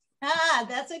away.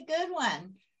 That's a good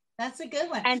one. That's a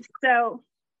good one. And so,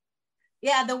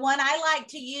 yeah, the one I like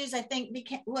to use, I think,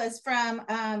 was from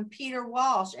Peter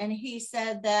Walsh, and he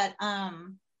said that.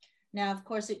 Now, of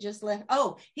course, it just left.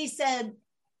 Oh, he said,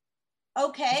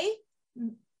 "Okay,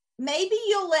 maybe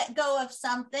you'll let go of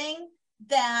something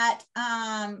that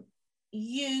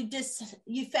you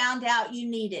found out you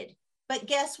needed." But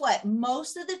guess what?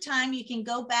 Most of the time you can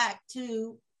go back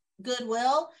to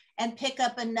Goodwill and pick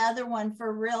up another one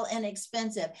for real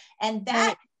inexpensive. And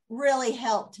that really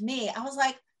helped me. I was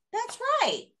like, that's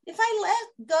right. If I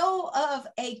let go of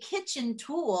a kitchen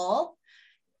tool,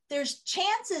 there's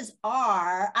chances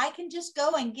are I can just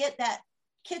go and get that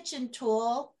kitchen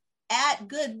tool at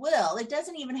Goodwill. It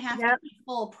doesn't even have to be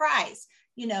full price.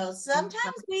 You know,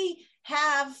 sometimes we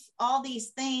have all these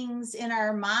things in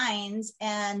our minds,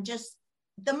 and just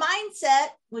the mindset,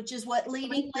 which is what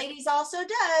Leading Ladies also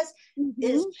does,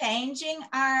 is changing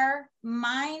our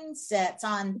mindsets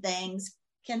on things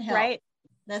can help. Right.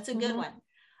 That's a good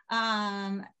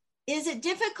one. Is it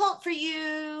difficult for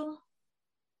you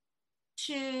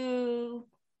to...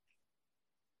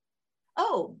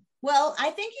 Oh, well, I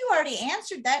think you already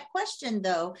answered that question,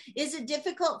 though. Is it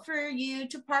difficult for you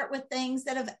to part with things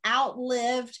that have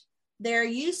outlived their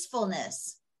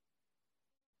usefulness?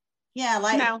 Yeah,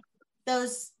 like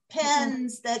those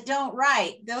pens that don't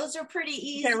write. Those are pretty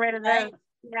easy. Get rid of those.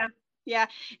 Yeah. Yeah.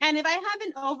 And if I have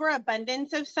an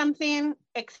overabundance of something,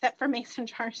 except for mason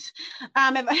jars, if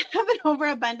I have an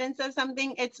overabundance of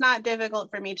something, it's not difficult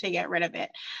for me to get rid of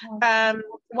it.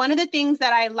 One of the things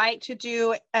that I like to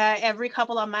do every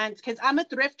couple of months, because I'm a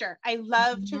thrifter, I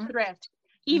love to thrift.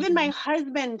 Even my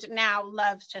husband now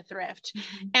loves to thrift.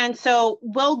 And so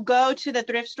we'll go to the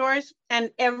thrift stores,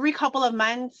 and every couple of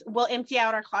months we'll empty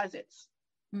out our closets.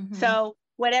 So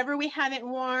whatever we haven't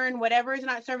worn, whatever is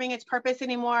not serving its purpose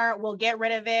anymore, we'll get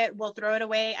rid of it. We'll throw it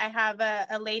away. I have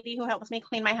a lady who helps me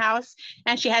clean my house,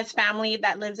 and she has family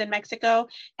that lives in Mexico,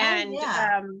 and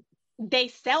they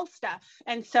sell stuff.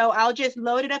 And so I'll just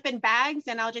load it up in bags,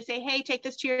 and I'll just say, hey, take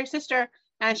this to your sister,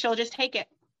 and she'll just take it.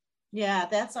 Yeah,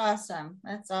 that's awesome.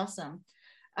 That's awesome.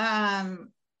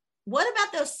 What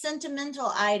about those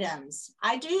sentimental items?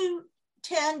 I do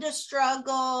tend to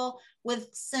struggle with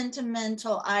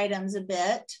sentimental items a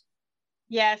bit.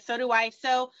 Yeah, so do I.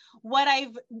 So what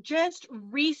I've just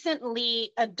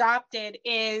recently adopted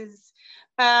is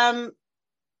so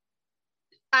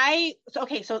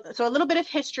a little bit of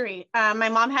history. My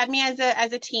mom had me as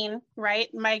a teen, right?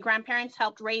 My grandparents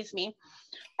helped raise me.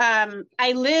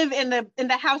 I live in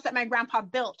the house that my grandpa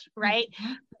built, right?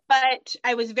 but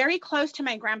I was very close to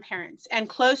my grandparents and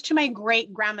close to my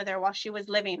great grandmother while she was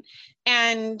living.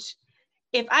 And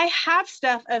if I have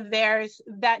stuff of theirs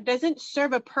that doesn't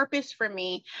serve a purpose for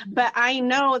me, but I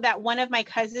know that one of my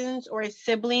cousins or a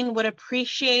sibling would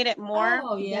appreciate it more,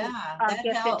 Oh then yeah, I'll that gift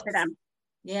it to helps. them.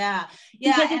 Yeah.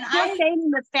 Because And it's still staying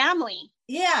in the family.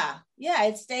 yeah,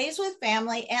 it stays with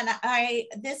family. And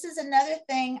this is another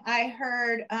thing I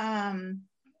heard,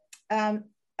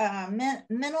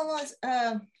 minimalist,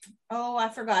 I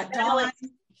forgot, Dawn,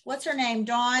 what's her name?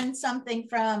 Dawn something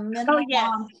from Minimal Yes.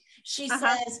 Mom. She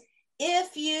says,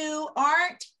 if you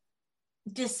aren't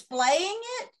displaying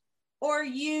it or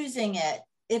using it,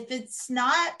 if it's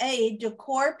not a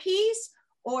decor piece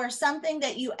or something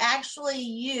that you actually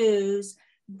use,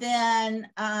 then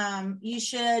you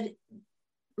should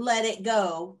let it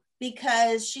go.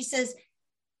 Because she says,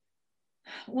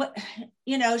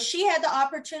 she had the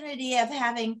opportunity of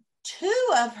having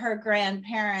 2 of her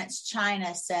grandparents'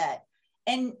 china set,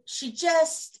 and she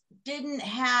just didn't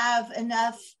have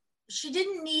enough. She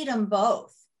didn't need them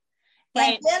both.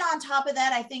 Right. And then on top of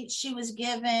that, I think she was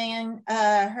giving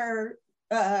her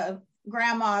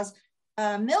grandma's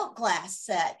milk glass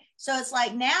set. So it's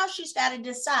like, now she's got to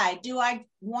decide, do I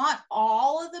want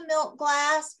all of the milk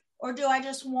glass, or do I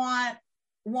just want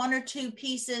 1 or 2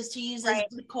 pieces to use as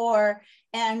decor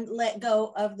and let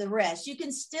go of the rest? You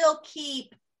can still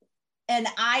keep an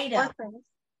item.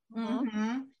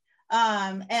 Mm-hmm.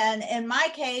 And in my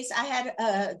case, I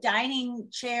had dining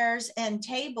chairs and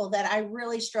table that I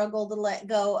really struggled to let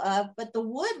go of, but the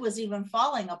wood was even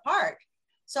falling apart.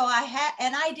 So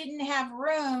I didn't have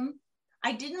room.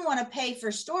 I didn't want to pay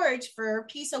for storage for a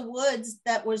piece of woods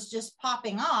that was just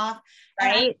popping off.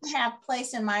 And I didn't have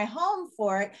place in my home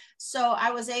for it. So I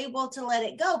was able to let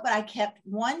it go, but I kept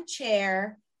 1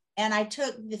 chair and I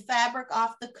took the fabric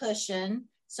off the cushion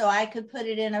so I could put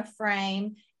it in a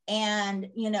frame.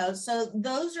 And, so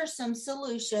those are some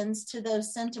solutions to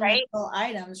those sentimental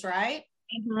items, right?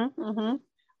 Mm-hmm, mm-hmm.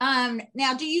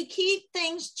 Now, do you keep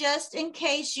things just in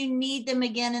case you need them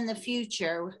again in the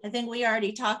future? I think we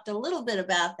already talked a little bit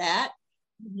about that.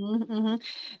 Mm-hmm, mm-hmm.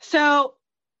 So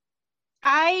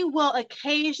I will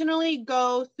occasionally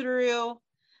go through,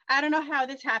 I don't know how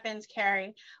this happens,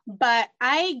 Carrie, but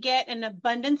I get an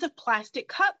abundance of plastic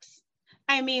cups.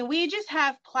 I mean, we just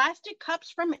have plastic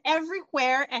cups from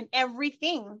everywhere and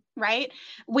everything, right?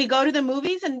 We go to the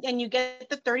movies and you get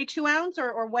the 32 ounce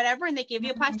or whatever, and they give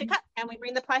you a plastic cup, and we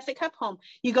bring the plastic cup home.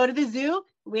 You go to the zoo,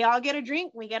 we all get a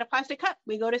drink, we get a plastic cup.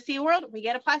 We go to SeaWorld, we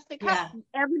get a plastic cup.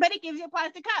 Yeah. Everybody gives you a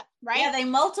plastic cup, right? Yeah, they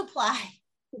multiply.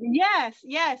 Yes.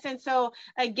 And so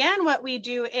again, what we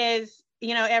do is,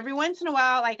 every once in a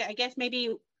while, like I guess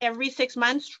maybe every 6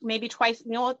 months, maybe twice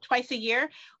a year,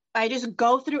 I just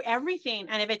go through everything.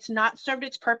 And if it's not served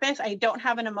its purpose, I don't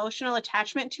have an emotional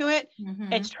attachment to it.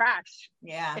 Mm-hmm. It's trash.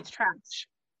 Yeah. It's trash.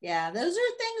 Yeah. Those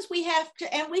are things we have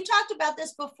to, and we talked about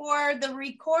this before the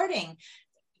recording.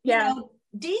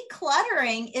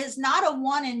 Decluttering is not a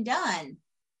one and done.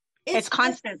 It's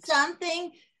constant.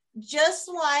 Something just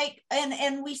like,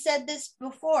 and we said this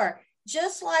before,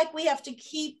 just like we have to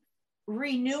keep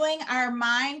renewing our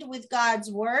mind with God's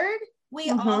word, we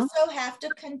also have to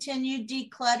continue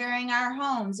decluttering our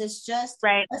homes. It's just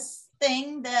a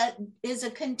thing that is a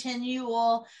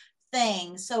continual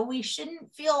thing. So we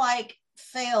shouldn't feel like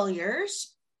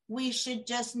failures. We should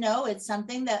just know it's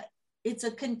something that it's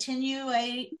a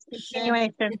continuation.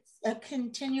 It's a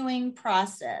continuing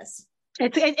process.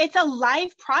 It's a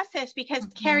life process because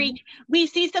Carrie, we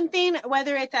see something,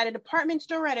 whether it's at a department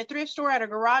store, at a thrift store, at a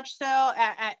garage sale,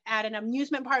 at an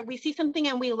amusement park, we see something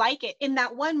and we like it. In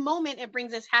that one moment, it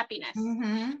brings us happiness.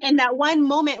 In that one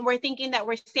moment, we're thinking that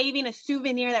we're saving a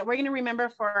souvenir that we're going to remember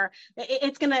for,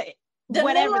 it's going to, the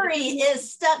memory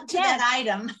is stuck to that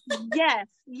item.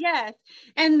 Yes.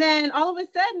 And then all of a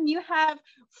sudden you have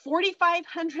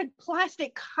 4,500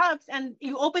 plastic cups and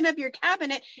you open up your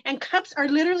cabinet and cups are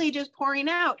literally just pouring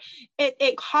out.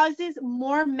 It causes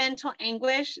more mental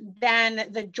anguish than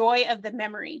the joy of the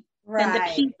memory, than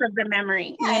the peace of the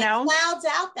memory. It clouds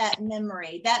out that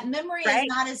memory. That memory is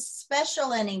not as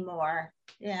special anymore.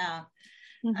 Yeah.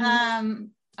 All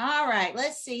right,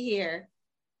 let's see here.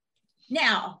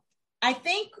 Now, I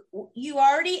think you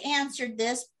already answered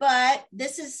this, but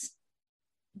this is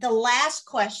the last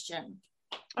question.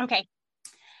 Okay.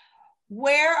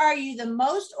 Where are you the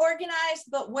most organized,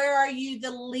 but where are you the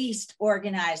least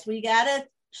organized? We got to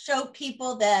show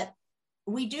people that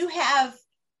we do have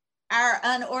our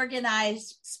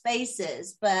unorganized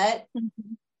spaces, but.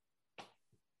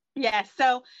 Yeah,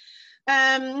 so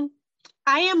I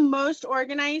am most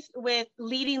organized with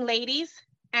leading ladies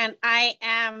And I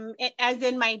am, as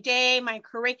in my day, my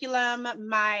curriculum,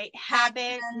 my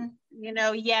habits,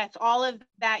 yes, all of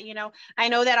that, I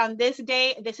know that on this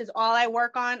day, this is all I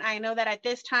work on. I know that at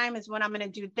this time is when I'm going to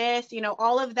do this,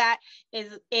 all of that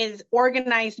is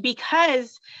organized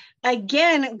because,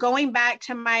 again, going back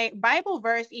to my Bible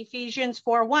verse, Ephesians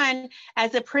 4:1,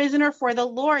 as a prisoner for the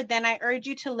Lord, then I urge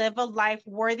you to live a life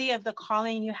worthy of the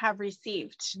calling you have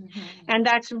received. Mm-hmm. And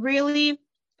that's really,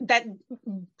 that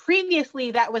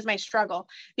previously that was my struggle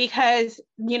because,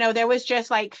 there was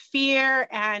just like fear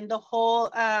and the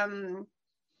whole,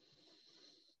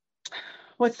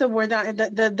 what's the word that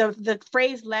the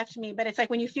phrase left me, but it's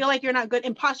like when you feel like you're not good,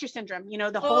 imposter syndrome,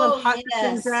 the whole imposter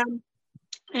syndrome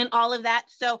and all of that.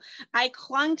 So I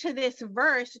clung to this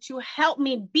verse to help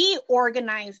me be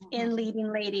organized in leading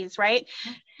ladies, right?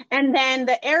 And then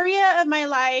the area of my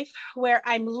life where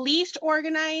I'm least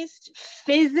organized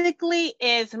physically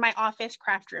is my office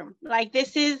craft room. Like,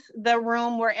 this is the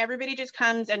room where everybody just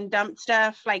comes and dumps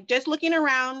stuff, like just looking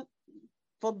around,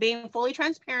 being fully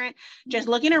transparent, just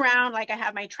looking around. Like, I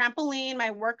have my trampoline,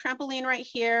 my work trampoline right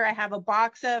here. I have a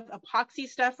box of epoxy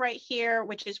stuff right here,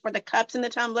 which is for the cups and the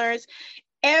tumblers.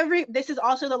 This is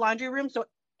also the laundry room. So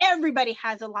everybody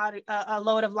has a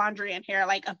load of laundry in here,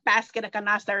 like a basket, a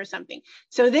canasta or something.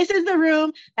 So this is the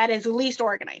room that is least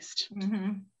organized.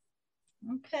 Mm-hmm.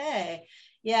 Okay.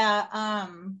 Yeah.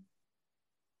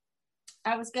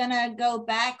 I was going to go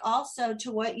back also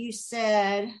to what you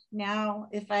said. Now,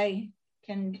 if I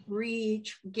can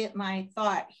get my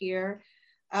thought here.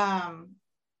 I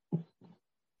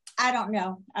don't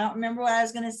know. I don't remember what I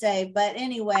was going to say, but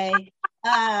anyway,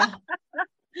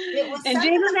 it was and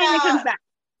something comes back.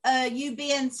 You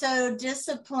being so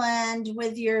disciplined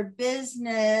with your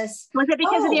business. Was it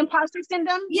because of the imposter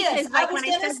syndrome? Yes, because, like, I was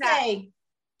going to say,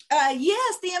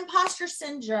 yes, the imposter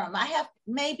syndrome. I have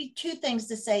maybe two things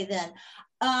to say then.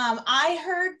 I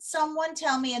heard someone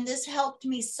tell me, and this helped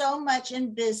me so much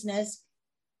in business,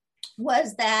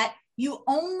 was that you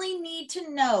only need to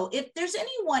know, if there's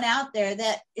anyone out there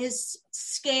that is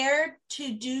scared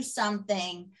to do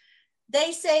something,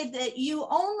 they say that you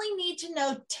only need to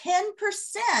know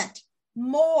 10%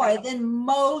 more than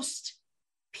most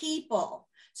people.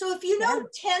 So if you know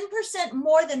 10%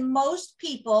 more than most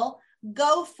people,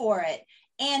 go for it.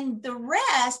 And the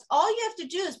rest, all you have to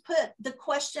do is put the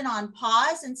question on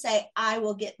pause and say, I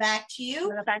will get back to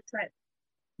you. That's right.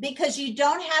 Because you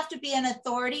don't have to be an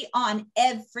authority on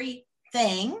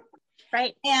everything.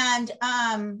 Right. And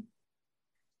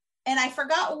I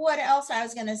forgot what else I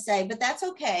was going to say, but that's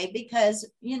okay, because,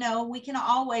 we can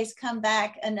always come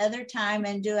back another time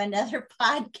and do another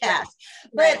podcast.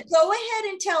 Right. But go ahead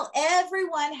and tell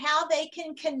everyone how they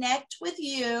can connect with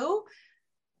you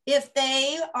if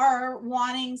they are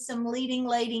wanting some leading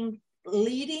lady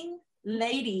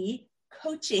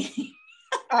coaching.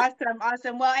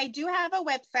 Awesome. Well, I do have a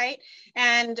website,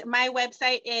 and my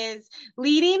website is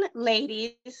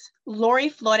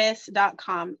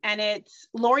leadingladies.loriflores.com, and it's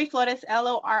Lori Flores,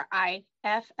 LORIFLORES,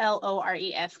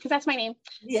 because that's my name.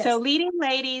 Yes. So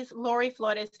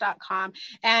leadingladies.loriflores.com,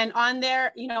 and on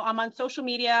there, I'm on social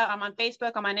media. I'm on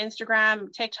Facebook. I'm on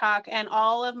Instagram, TikTok, and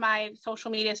all of my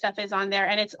social media stuff is on there,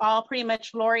 and it's all pretty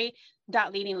much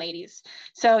Leading Ladies.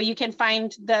 So you can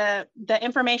find the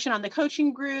information on the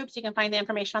coaching groups. You can find the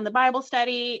information on the Bible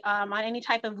study, on any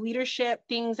type of leadership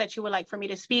things that you would like for me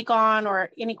to speak on, or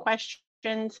any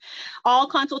questions. All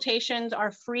consultations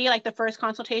are free. Like the first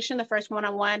consultation, the first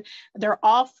one-on-one, they're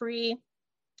all free.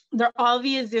 They're all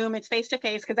via Zoom. It's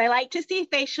face-to-face because I like to see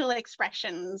facial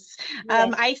expressions.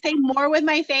 Yes. I say more with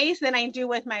my face than I do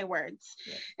with my words.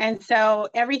 Yes. And so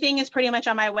everything is pretty much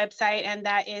on my website, and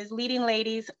that is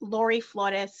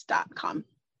leadingladies.loriflores.com.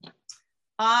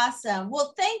 Awesome.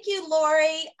 Well, thank you,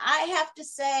 Lori. I have to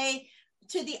say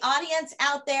to the audience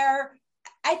out there,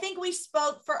 I think we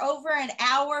spoke for over an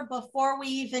hour before we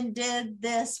even did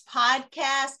this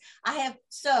podcast.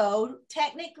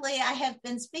 Technically I have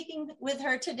been speaking with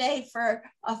her today for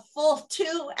a full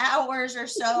 2 hours or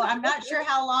so. I'm not sure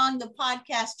how long the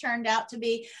podcast turned out to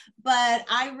be, but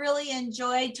I really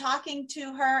enjoyed talking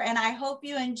to her, and I hope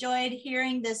you enjoyed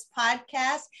hearing this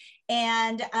podcast.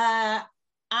 And I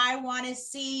want to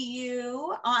see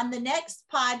you on the next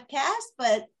podcast,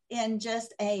 but in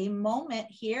just a moment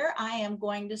here, I am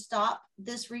going to stop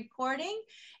this recording,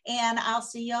 and I'll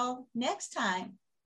see y'all next time.